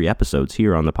 2 or 3 episodes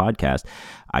here on the podcast.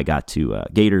 I got to,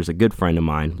 Gator's a good friend of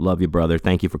mine. Love you, brother.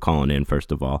 Thank you for calling in,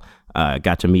 first of all.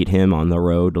 Got to meet him on the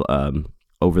road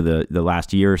over the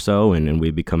last year or so, and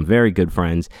we've become very good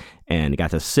friends, and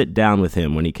got to sit down with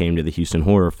him when he came to the Houston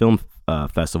Horror Film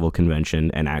festival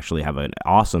convention and actually have an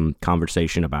awesome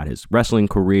conversation about his wrestling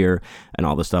career and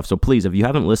all this stuff. So please, if you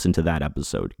haven't listened to that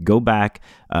episode, go back.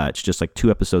 It's just like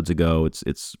 2 episodes ago.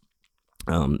 It's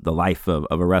the life of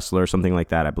a wrestler, something like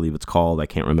that, I believe it's called. I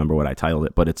can't remember what I titled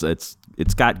it, but it's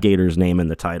got Gator's name in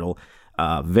the title.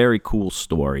 Very cool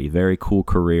story, very cool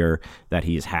career that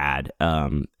he's had.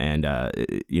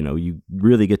 You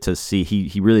really get to see,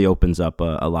 he really opens up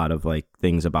a lot of like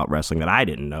things about wrestling that I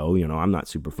didn't know. I'm not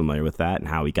super familiar with that and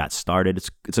how he got started.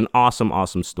 It's an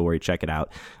awesome story. Check it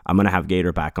out. I'm going to have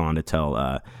Gator back on to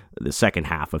tell, the second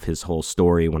half of his whole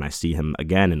story when I see him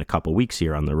again in a couple weeks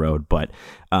here on the road. But,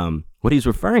 what he's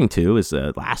referring to is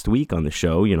last week on the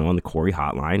show, on the Corey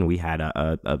hotline, we had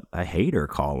a hater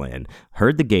call in,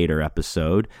 heard the Gator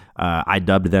episode. I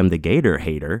dubbed them the Gator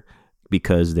hater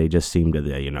because they just seemed to,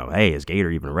 hey, is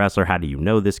Gator even a wrestler? How do you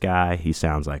know this guy? He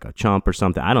sounds like a chump or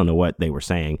something. I don't know what they were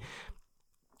saying.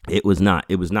 It was not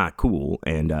cool.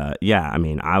 And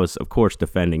I was, of course,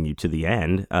 defending you to the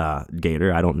end,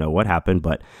 Gator. I don't know what happened,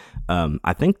 but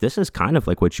I think this is kind of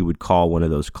like what you would call one of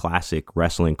those classic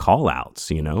wrestling call outs,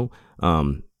 Gator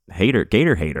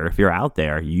hater. If you're out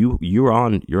there, you're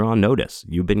on notice.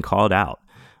 You've been called out.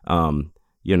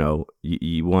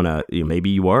 You want to,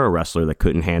 maybe you are a wrestler that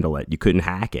couldn't handle it. You couldn't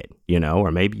hack it,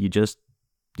 or maybe you just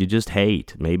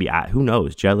hate. Maybe, who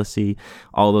knows, jealousy,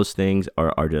 all those things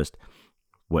are just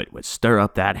what would stir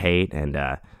up that hate. And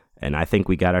I think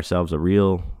we got ourselves a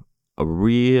real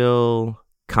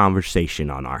conversation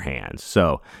on our hands.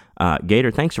 So,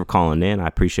 Gator, thanks for calling in. I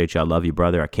appreciate you. I love you,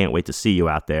 brother. I can't wait to see you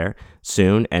out there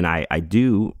soon. And I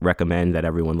do recommend that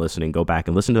everyone listening go back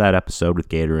and listen to that episode with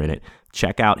Gator in it.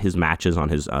 Check out his matches on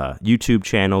his YouTube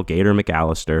channel, Gator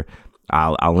McAllister.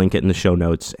 I'll link it in the show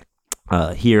notes.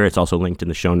 Here, it's also linked in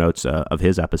the show notes of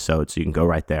his episode, so you can go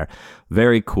right there.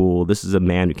 Very cool. This is a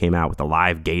man who came out with a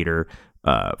live Gator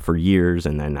for years,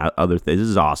 and then other things. This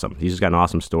is awesome. He's just got an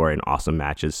awesome story and awesome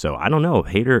matches. So I don't know.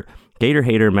 Gator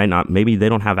hater might not. Maybe they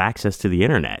don't have access to the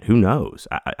internet. Who knows?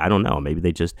 I don't know. Maybe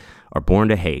they just are born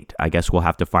to hate. I guess we'll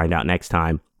have to find out next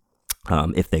time.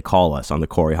 If they call us on the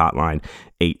Corey hotline,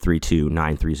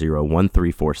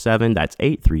 832-930-1347. That's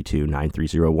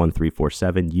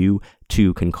 832-930-1347. You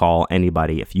too can call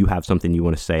anybody if you have something you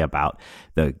want to say about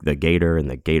the Gator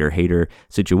and the Gator hater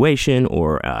situation,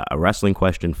 or a wrestling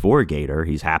question for Gator.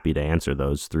 He's happy to answer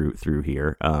those through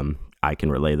here. I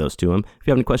can relay those to him. If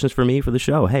you have any questions for me for the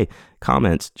show, hey,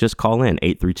 comments, just call in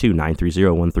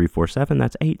 832-930-1347.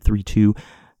 That's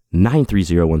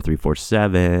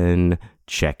 832-930-1347.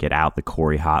 Check it out, the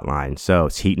Corey hotline. So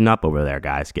it's heating up over there,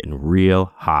 guys, getting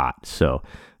real hot. So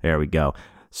there we go.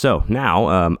 So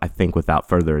now, I think without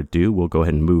further ado, we'll go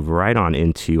ahead and move right on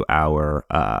into our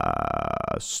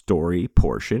story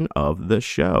portion of the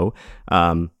show.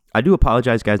 I do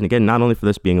apologize, guys, and again, not only for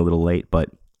this being a little late, but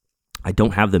I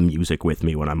don't have the music with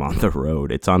me when I'm on the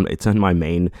road. It's on my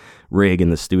main rig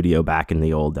in the studio back in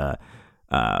the old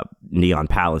Neon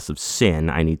Palace of Sin.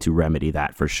 I need to remedy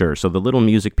that for sure. So the little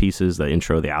music pieces, the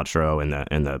intro, the outro, and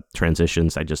the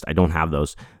transitions, I don't have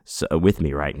those with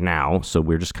me right now. So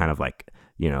we're just kind of like,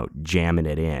 jamming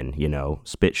it in,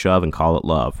 spit, shove, and call it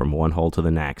love from one hole to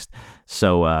the next.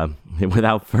 So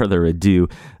without further ado,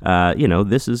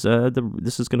 this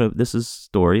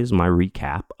story is my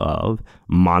recap of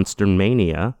Monster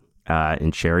Mania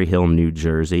in Cherry Hill, New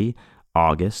Jersey,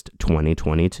 August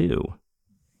 2022.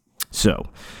 So,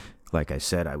 like I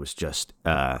said, I was just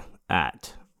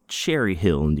at Cherry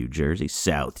Hill, New Jersey,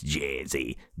 South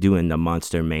Jersey, doing the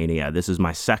Monster Mania. This is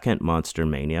my second Monster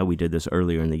Mania. We did this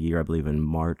earlier in the year, I believe in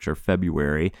March or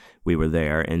February. We were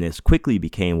there, and this quickly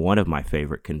became one of my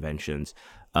favorite conventions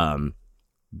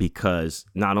because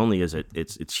not only is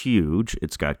it's huge,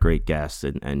 it's got great guests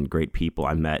and great people.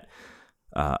 I met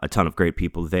a ton of great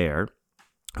people there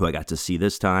who I got to see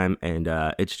this time, and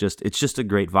it's just a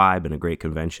great vibe and a great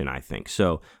convention, I think.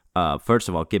 So first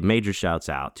of all, give major shouts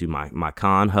out to my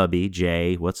con hubby,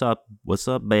 Jay. What's up,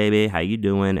 baby? How you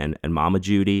doing? And Mama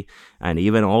Judy, and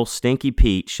even old Stinky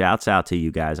Pete. Shouts out to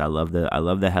you guys. I love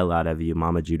the hell out of you,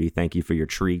 Mama Judy. Thank you for your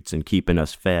treats and keeping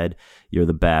us fed. You're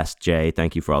the best, Jay.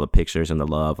 Thank you for all the pictures and the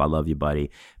love. I love you,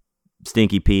 buddy.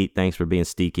 Stinky Pete, thanks for being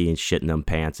stinky and shitting them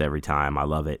pants every time. I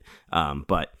love it.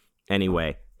 But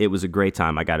anyway, it was a great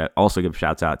time. I got to also give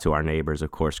shouts out to our neighbors,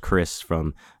 of course, Chris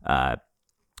from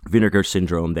Vinegar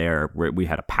Syndrome there, where we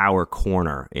had a power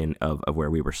corner of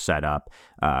where we were set up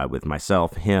with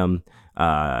myself, him,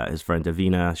 his friend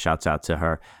Davina. Shouts out to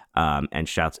her. And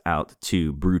shouts out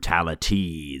to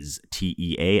Brutalities,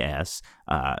 TEAS,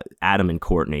 Adam and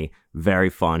Courtney. Very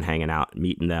fun hanging out,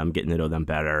 meeting them, getting to know them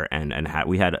better. And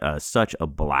we had such a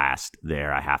blast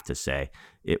there, I have to say.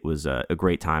 It was a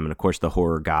great time. And of course, the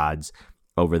horror gods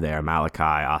over there, Malachi,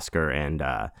 Oscar, and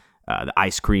the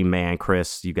Ice Cream Man,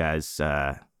 Chris, you guys,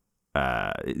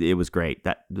 it was great.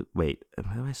 Wait,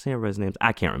 how do I say everybody's names?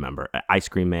 I can't remember. Ice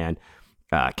Cream Man,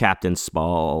 Captain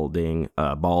Balding.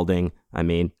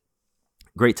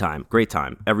 Great time.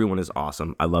 Everyone is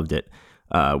awesome. I loved it.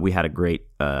 We had a great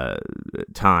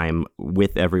time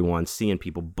with everyone, seeing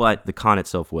people, but the con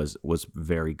itself was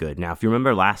very good. Now, if you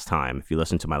remember last time, if you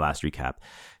listened to my last recap,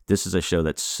 this is a show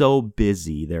that's so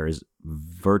busy, there is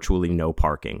virtually no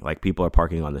parking. Like, people are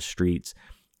parking on the streets,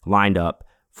 lined up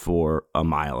for a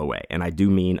mile away. And I do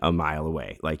mean a mile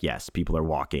away. Like, yes, people are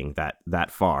walking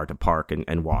that far to park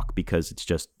and walk, because it's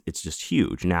just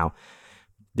huge. Now,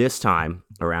 this time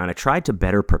around, I tried to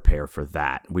better prepare for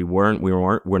that.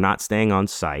 We're not staying on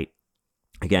site.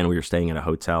 Again, we were staying in a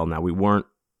hotel. Now, we weren't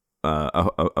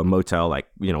a motel, like,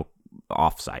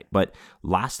 off site. But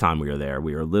last time we were there,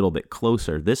 we were a little bit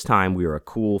closer. This time we were a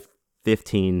cool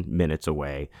 15 minutes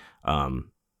away,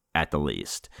 at the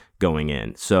least, going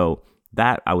in. So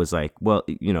that, I was like, well,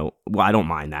 I don't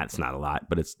mind that. It's not a lot,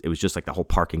 but it was just like the whole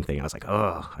parking thing. I was like,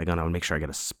 oh, I gotta make sure I get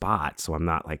a spot so I'm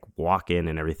not like walking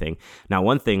and everything. Now,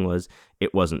 one thing was,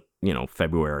 it wasn't,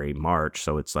 February, March.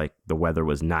 So it's like the weather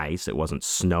was nice. It wasn't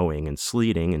snowing and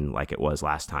sleeting and like it was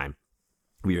last time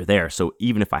we were there. So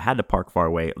even if I had to park far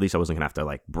away, at least I wasn't gonna have to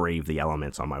like brave the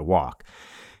elements on my walk.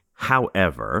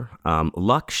 However,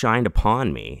 luck smiled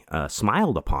upon me,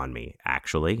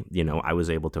 actually. I was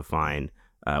able to find,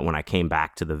 when I came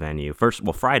back to the venue,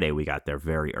 Friday we got there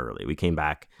very early. We came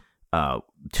back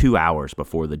 2 hours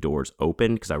before the doors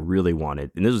opened, because I really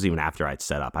wanted, and this was even after I'd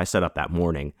set up. I set up that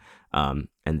morning, and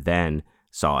then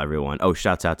saw everyone. Oh,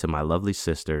 shouts out to my lovely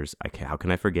sisters. How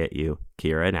can I forget you?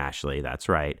 Kira and Ashley, that's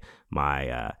right.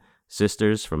 My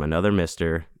sisters from another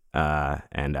mister,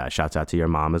 and shouts out to your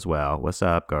mom as well. What's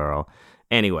up, girl?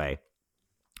 Anyway,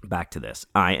 back to this.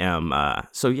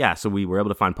 So we were able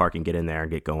to find parking, get in there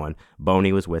and get going.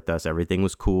 Boney was with us. Everything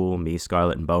was cool. Me,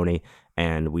 Scarlett, and Boney.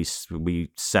 And we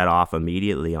set off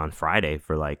immediately on Friday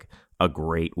for like a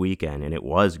great weekend. And it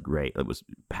was great. It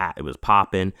was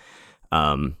popping.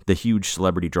 The huge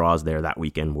celebrity draws there that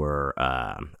weekend were,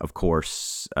 of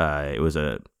course, it was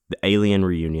the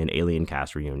Alien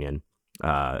cast reunion,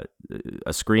 a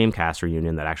Scream cast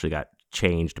reunion that actually got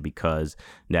changed because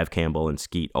Nev Campbell and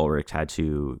Skeet Ulrich had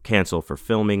to cancel for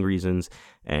filming reasons,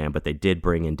 but they did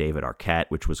bring in David Arquette,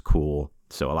 which was cool.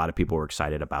 So a lot of people were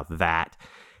excited about that.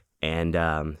 And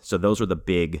so those were the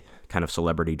big kind of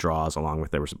celebrity draws, along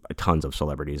with, there was tons of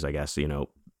celebrities, I guess,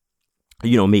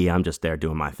 me, I'm just there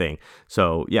doing my thing.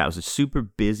 So yeah, it was a super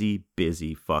busy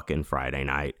fucking Friday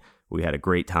night. We had a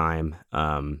great time,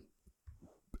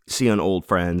 seeing old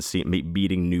friends,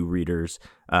 meeting new readers,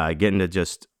 getting to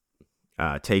just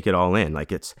take it all in.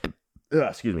 Like, it's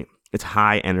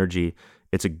high energy.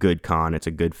 It's a good con. It's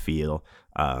a good feel.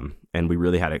 And we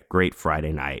really had a great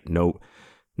Friday night. No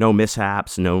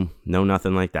mishaps. No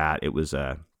nothing like that. It was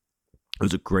a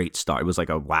great start. It was like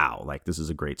wow, like this is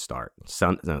a great start.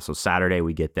 So Saturday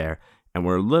we get there, and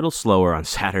we're a little slower on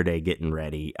Saturday getting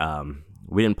ready.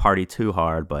 We didn't party too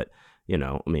hard, but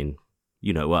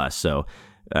us. So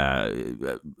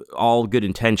all good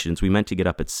intentions. We meant to get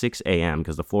up at 6 a.m.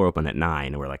 because the floor opened at 9,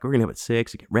 and we're like, we're gonna get up at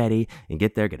 6, get ready, and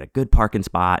get there, get a good parking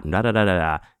spot, and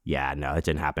da. Yeah, no, it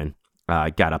didn't happen.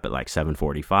 Got up at like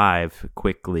 7:45,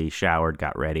 quickly showered,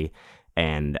 got ready,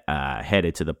 and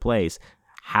headed to the place.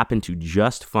 Happened to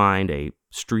just find a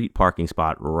street parking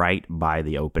spot right by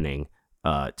the opening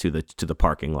to the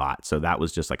parking lot. So that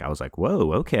was just like, I was like,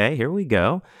 whoa, okay, here we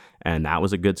go. And that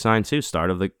was a good sign too.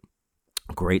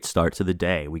 Great start to the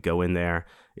day. We go in there.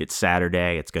 It's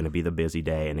Saturday. It's going to be the busy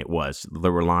day, and it was.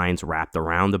 There were lines wrapped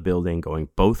around the building, going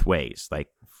both ways, like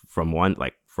from one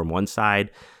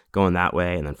side going that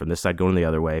way, and then from this side going the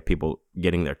other way. People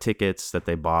getting their tickets that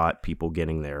they bought. People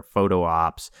getting their photo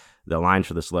ops. The lines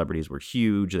for the celebrities were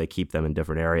huge. They keep them in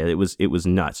different areas. It was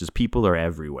nuts. Just people are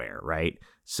everywhere, right?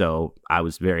 So I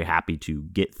was very happy to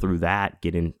get through that,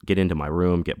 get into my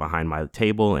room, get behind my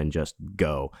table, and just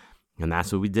go. And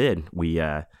that's what we did. We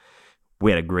had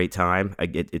a great time.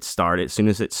 It started, as soon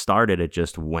as it started, it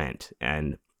just went.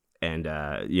 And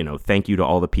thank you to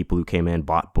all the people who came in,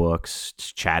 bought books,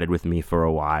 chatted with me for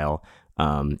a while,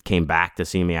 came back to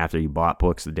see me after you bought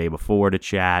books the day before to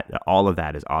chat. All of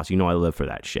that is awesome. I live for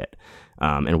that shit.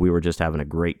 And we were just having a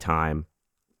great time.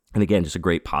 And again, just a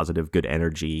great positive, good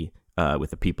energy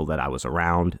with the people that I was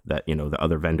around, that, you know, the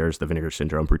other vendors, the Vinegar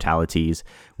Syndrome Brutalities.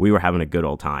 We were having a good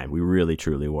old time. We really,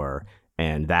 truly were.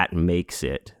 And that makes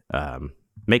it a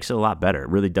lot better. It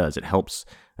really does. It helps,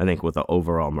 I think, with the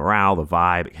overall morale, the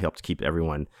vibe. It helps keep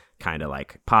everyone kind of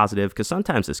like positive, because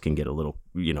sometimes this can get a little,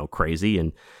 you know, crazy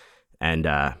and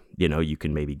you know, you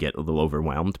can maybe get a little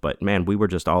overwhelmed. But man, we were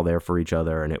just all there for each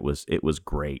other, and it was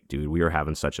great, dude. We were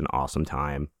having such an awesome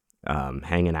time,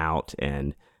 hanging out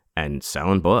and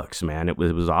selling books, man. It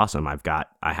was awesome.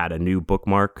 I had a new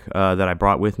bookmark that I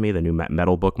brought with me, the new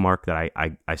metal bookmark that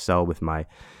I sell with my,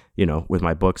 you know, with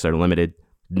my books. They're limited.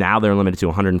 Now they're limited to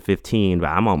 115, but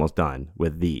I'm almost done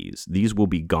with these. These will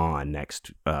be gone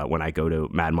next when I go to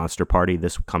Mad Monster Party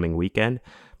this coming weekend.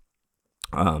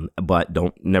 But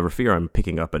never fear, I'm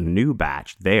picking up a new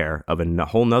batch there of a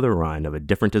whole nother run of a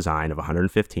different design of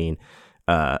 115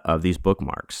 of these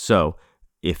bookmarks. So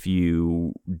if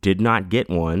you did not get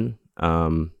one,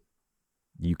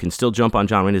 you can still jump on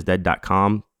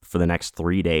johnwayneisdead.com for the next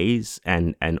 3 days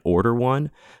and order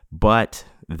one, but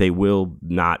they will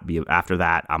not be after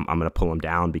that. I'm going to pull them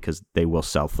down because they will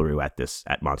sell through at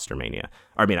Monster Mania.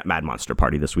 At Mad Monster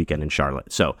Party this weekend in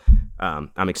Charlotte. So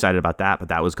I'm excited about that, but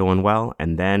that was going well.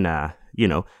 And then, you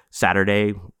know,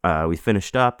 Saturday, we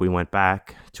finished up. We went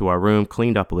back to our room,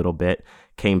 cleaned up a little bit,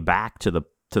 came back to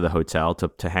the hotel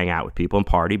to hang out with people and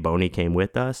party. Boney came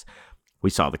with us. We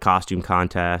saw the costume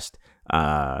contest.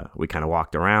 We kind of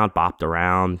walked around, bopped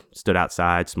around, stood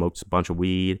outside, smoked a bunch of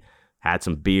weed, had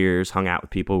some beers, hung out with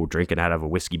people. We're drinking out of a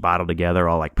whiskey bottle together,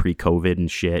 all like pre-COVID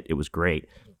and shit. It was great.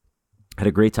 Had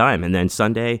a great time. And then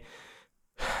Sunday,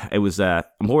 it was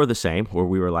more of the same, where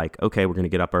we were like, okay, we're going to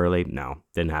get up early. No,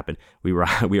 didn't happen. We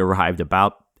arrived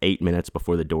about 8 minutes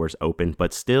before the doors opened.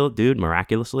 But still, dude,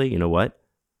 miraculously, you know what?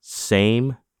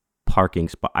 Same parking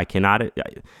spot. I cannot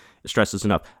stress this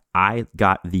enough. I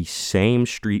got the same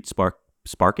street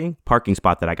parking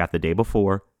spot that I got the day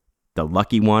before. The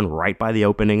lucky one right by the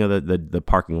opening of the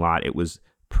parking lot. It was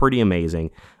pretty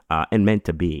amazing and meant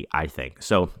to be, I think.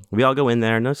 So we all go in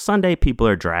there, and on Sunday people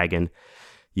are dragging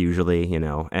usually, you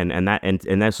know, and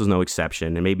this was no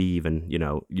exception. And maybe even, you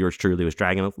know, yours truly was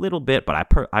dragging a little bit, but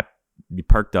I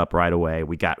perked up right away.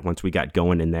 Once we got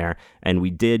going in there, and we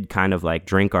did kind of like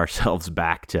drink ourselves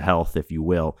back to health, if you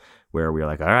will, where we were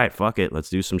like, all right, fuck it, let's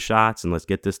do some shots and let's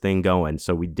get this thing going.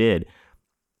 So we did.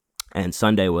 And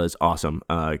Sunday was awesome.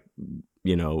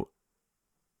 You know,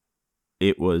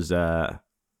 it was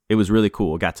really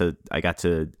cool. I got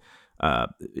to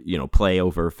you know, play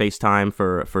over FaceTime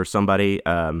for somebody,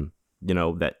 you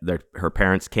know, that her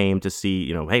parents came to see,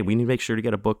 you know, hey, we need to make sure to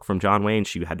get a book from John Wayne.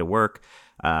 She had to work,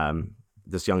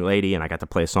 this young lady, and I got to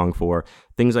play a song for her.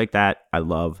 Things like that I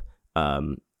love.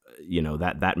 You know,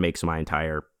 that makes my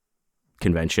entire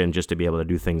convention, just to be able to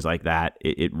do things like that.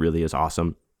 It really is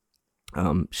awesome.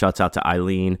 Shouts out to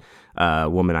Eileen, a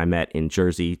woman I met in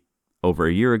Jersey over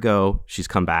a year ago. She's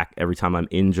come back every time I'm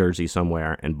in Jersey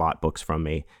somewhere and bought books from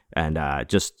me, and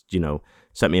just, you know,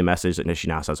 sent me a message, and she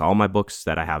now says all my books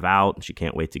that I have out, and she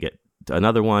can't wait to get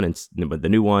another one and the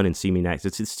new one and see me next.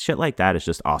 It's shit like that. It's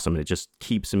just awesome, and it just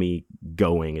keeps me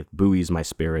going. It buoys my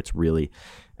spirits, really.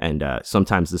 And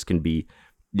sometimes this can be,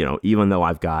 you know, even though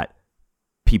I've got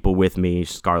people with me,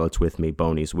 Scarlett's with me,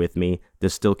 Boney's with me,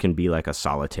 this still can be like a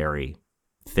solitary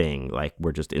thing. Like,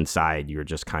 we're just inside, you're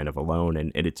just kind of alone,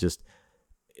 and it's just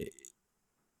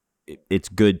it's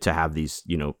good to have these,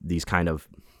 you know, these kind of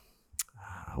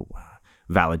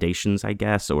validations, I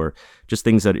guess, or just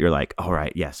things that you're like, all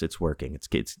right, yes, it's working,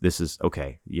 it's this is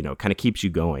okay, you know, kind of keeps you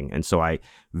going. And so I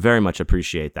very much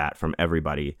appreciate that from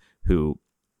everybody who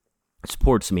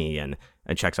supports me and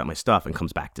checks out my stuff and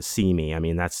comes back to see me. I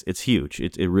mean, it's huge.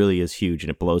 It really is huge, and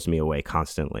it blows me away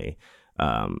constantly.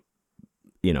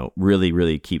 You know, really,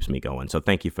 really keeps me going. So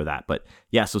thank you for that. But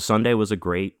yeah, so Sunday was a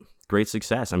great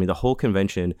success. I mean, the whole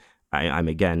convention, I'm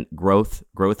again, growth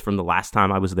from the last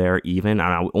time I was there, even, and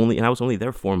I was only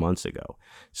there 4 months ago.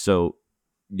 So,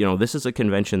 you know, this is a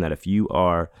convention that if you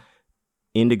are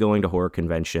into going to horror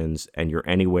conventions and you're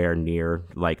anywhere near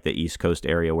like the East Coast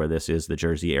area where this is, the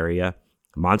Jersey area,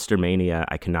 Monster Mania,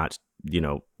 I cannot, you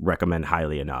know, recommend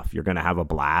highly enough. You're going to have a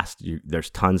blast. There's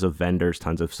tons of vendors,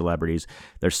 tons of celebrities.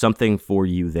 There's something for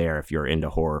you there if you're into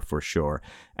horror, for sure.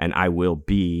 And I will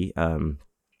be,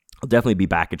 I'll definitely be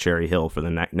back at Cherry Hill for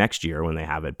the next year when they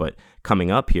have it. But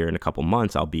coming up here in a couple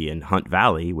months, I'll be in Hunt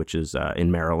Valley, which is in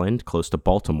Maryland, close to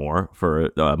Baltimore, for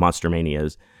Monster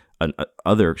Mania's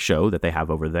other show that they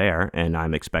have over there. And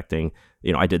I'm expecting,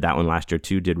 you know, I did that one last year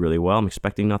too, did really well. I'm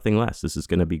expecting nothing less. This is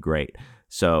going to be great.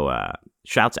 So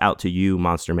shouts out to you,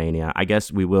 Monster Mania. I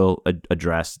guess we will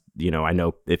address, you know, I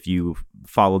know if you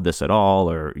followed this at all,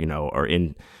 or, you know, or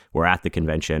in were at the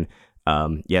convention.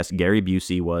 Yes, Gary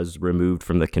Busey was removed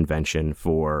from the convention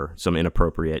for some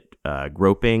inappropriate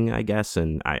groping, I guess.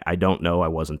 And I don't know. I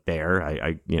wasn't there.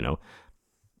 I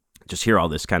just hear all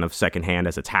this kind of secondhand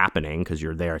as it's happening because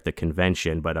you're there at the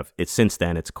convention. But it's since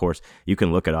then, it's, of course, you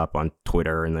can look it up on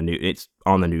Twitter and the news. It's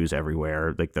on the news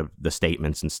everywhere. Like the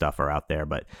statements and stuff are out there.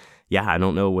 But yeah, I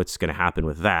don't know what's going to happen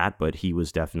with that. But he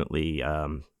was definitely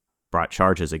brought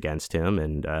charges against him,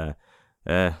 and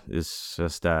it's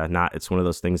just not. It's one of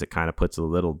those things that kind of puts a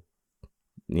little,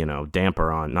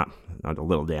 damper on. Not a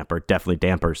little damper. Definitely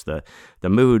dampers the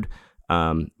mood.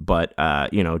 But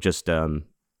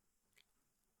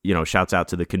shouts out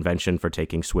to the convention for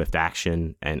taking swift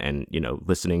action and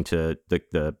listening to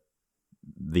the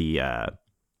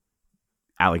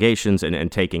allegations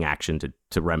and taking action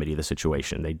to remedy the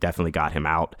situation. They definitely got him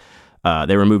out.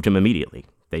 They removed him immediately.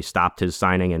 They stopped his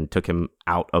signing and took him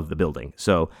out of the building.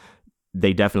 So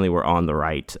they definitely were on the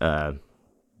right.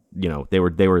 They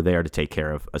were there to take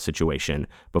care of a situation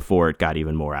before it got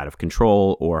even more out of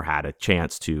control or had a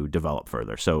chance to develop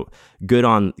further. So good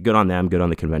on them, good on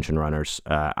the convention runners.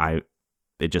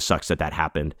 It just sucks that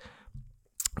happened,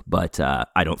 but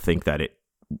I don't think that it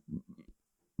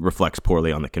reflects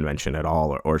poorly on the convention at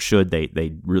all, or should.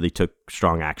 They really took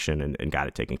strong action and got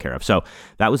it taken care of. So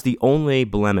that was the only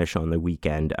blemish on the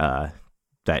weekend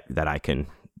that I can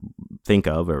think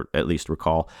of, or at least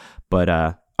recall.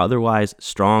 But otherwise,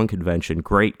 strong convention,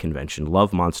 great convention.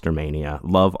 Love Monster Mania.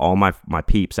 Love all my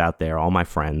peeps out there, all my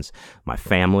friends, my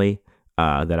family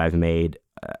that I've made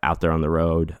out there on the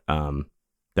road.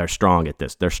 They're strong at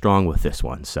this. They're strong with this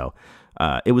one. So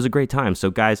it was a great time. So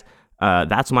guys,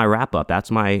 that's my wrap up. That's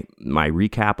my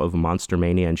recap of Monster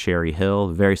Mania and Cherry Hill.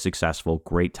 Very successful,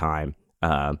 great time.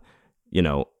 And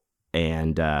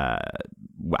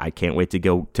I can't wait to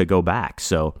go back.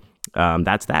 So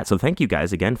that's that. So thank you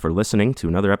guys again for listening to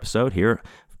another episode here,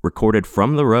 recorded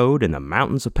from the road in the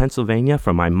mountains of Pennsylvania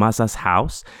from my Maza's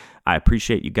house. I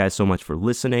appreciate you guys so much for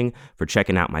listening, for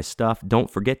checking out my stuff.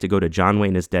 Don't forget to go to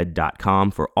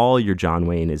JohnWayneIsDead.com for all your John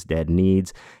Wayne is Dead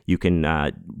needs. You can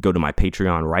go to my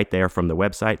Patreon right there from the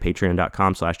website,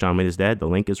 patreon.com/JohnWayneIsDead. The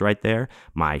link is right there.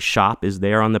 My shop is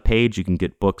there on the page. You can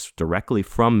get books directly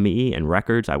from me and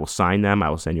records. I will sign them. I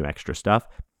will send you extra stuff.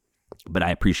 But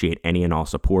I appreciate any and all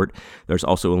support. There's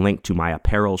also a link to my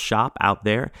apparel shop out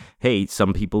there. Hey,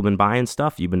 some people have been buying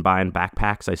stuff. You've been buying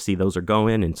backpacks. I see those are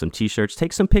going, and some t-shirts.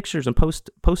 Take some pictures and post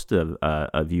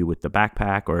a view with the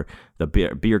backpack or the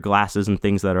beer glasses and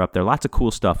things that are up there. Lots of cool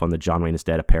stuff on the John Wayne is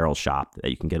Dead apparel shop that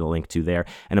you can get a link to there.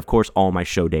 And of course, all my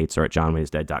show dates are at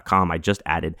johnwayneisdead.com. I just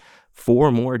added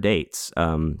 4 more dates,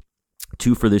 2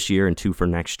 for this year and 2 for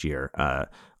next year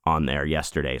on there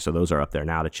yesterday. So those are up there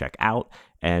now to check out.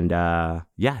 And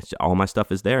all my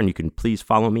stuff is there. And you can please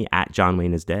follow me at John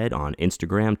Wayne is Dead on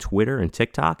Instagram, Twitter, and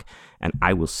TikTok. And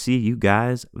I will see you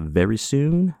guys very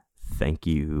soon. Thank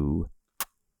you.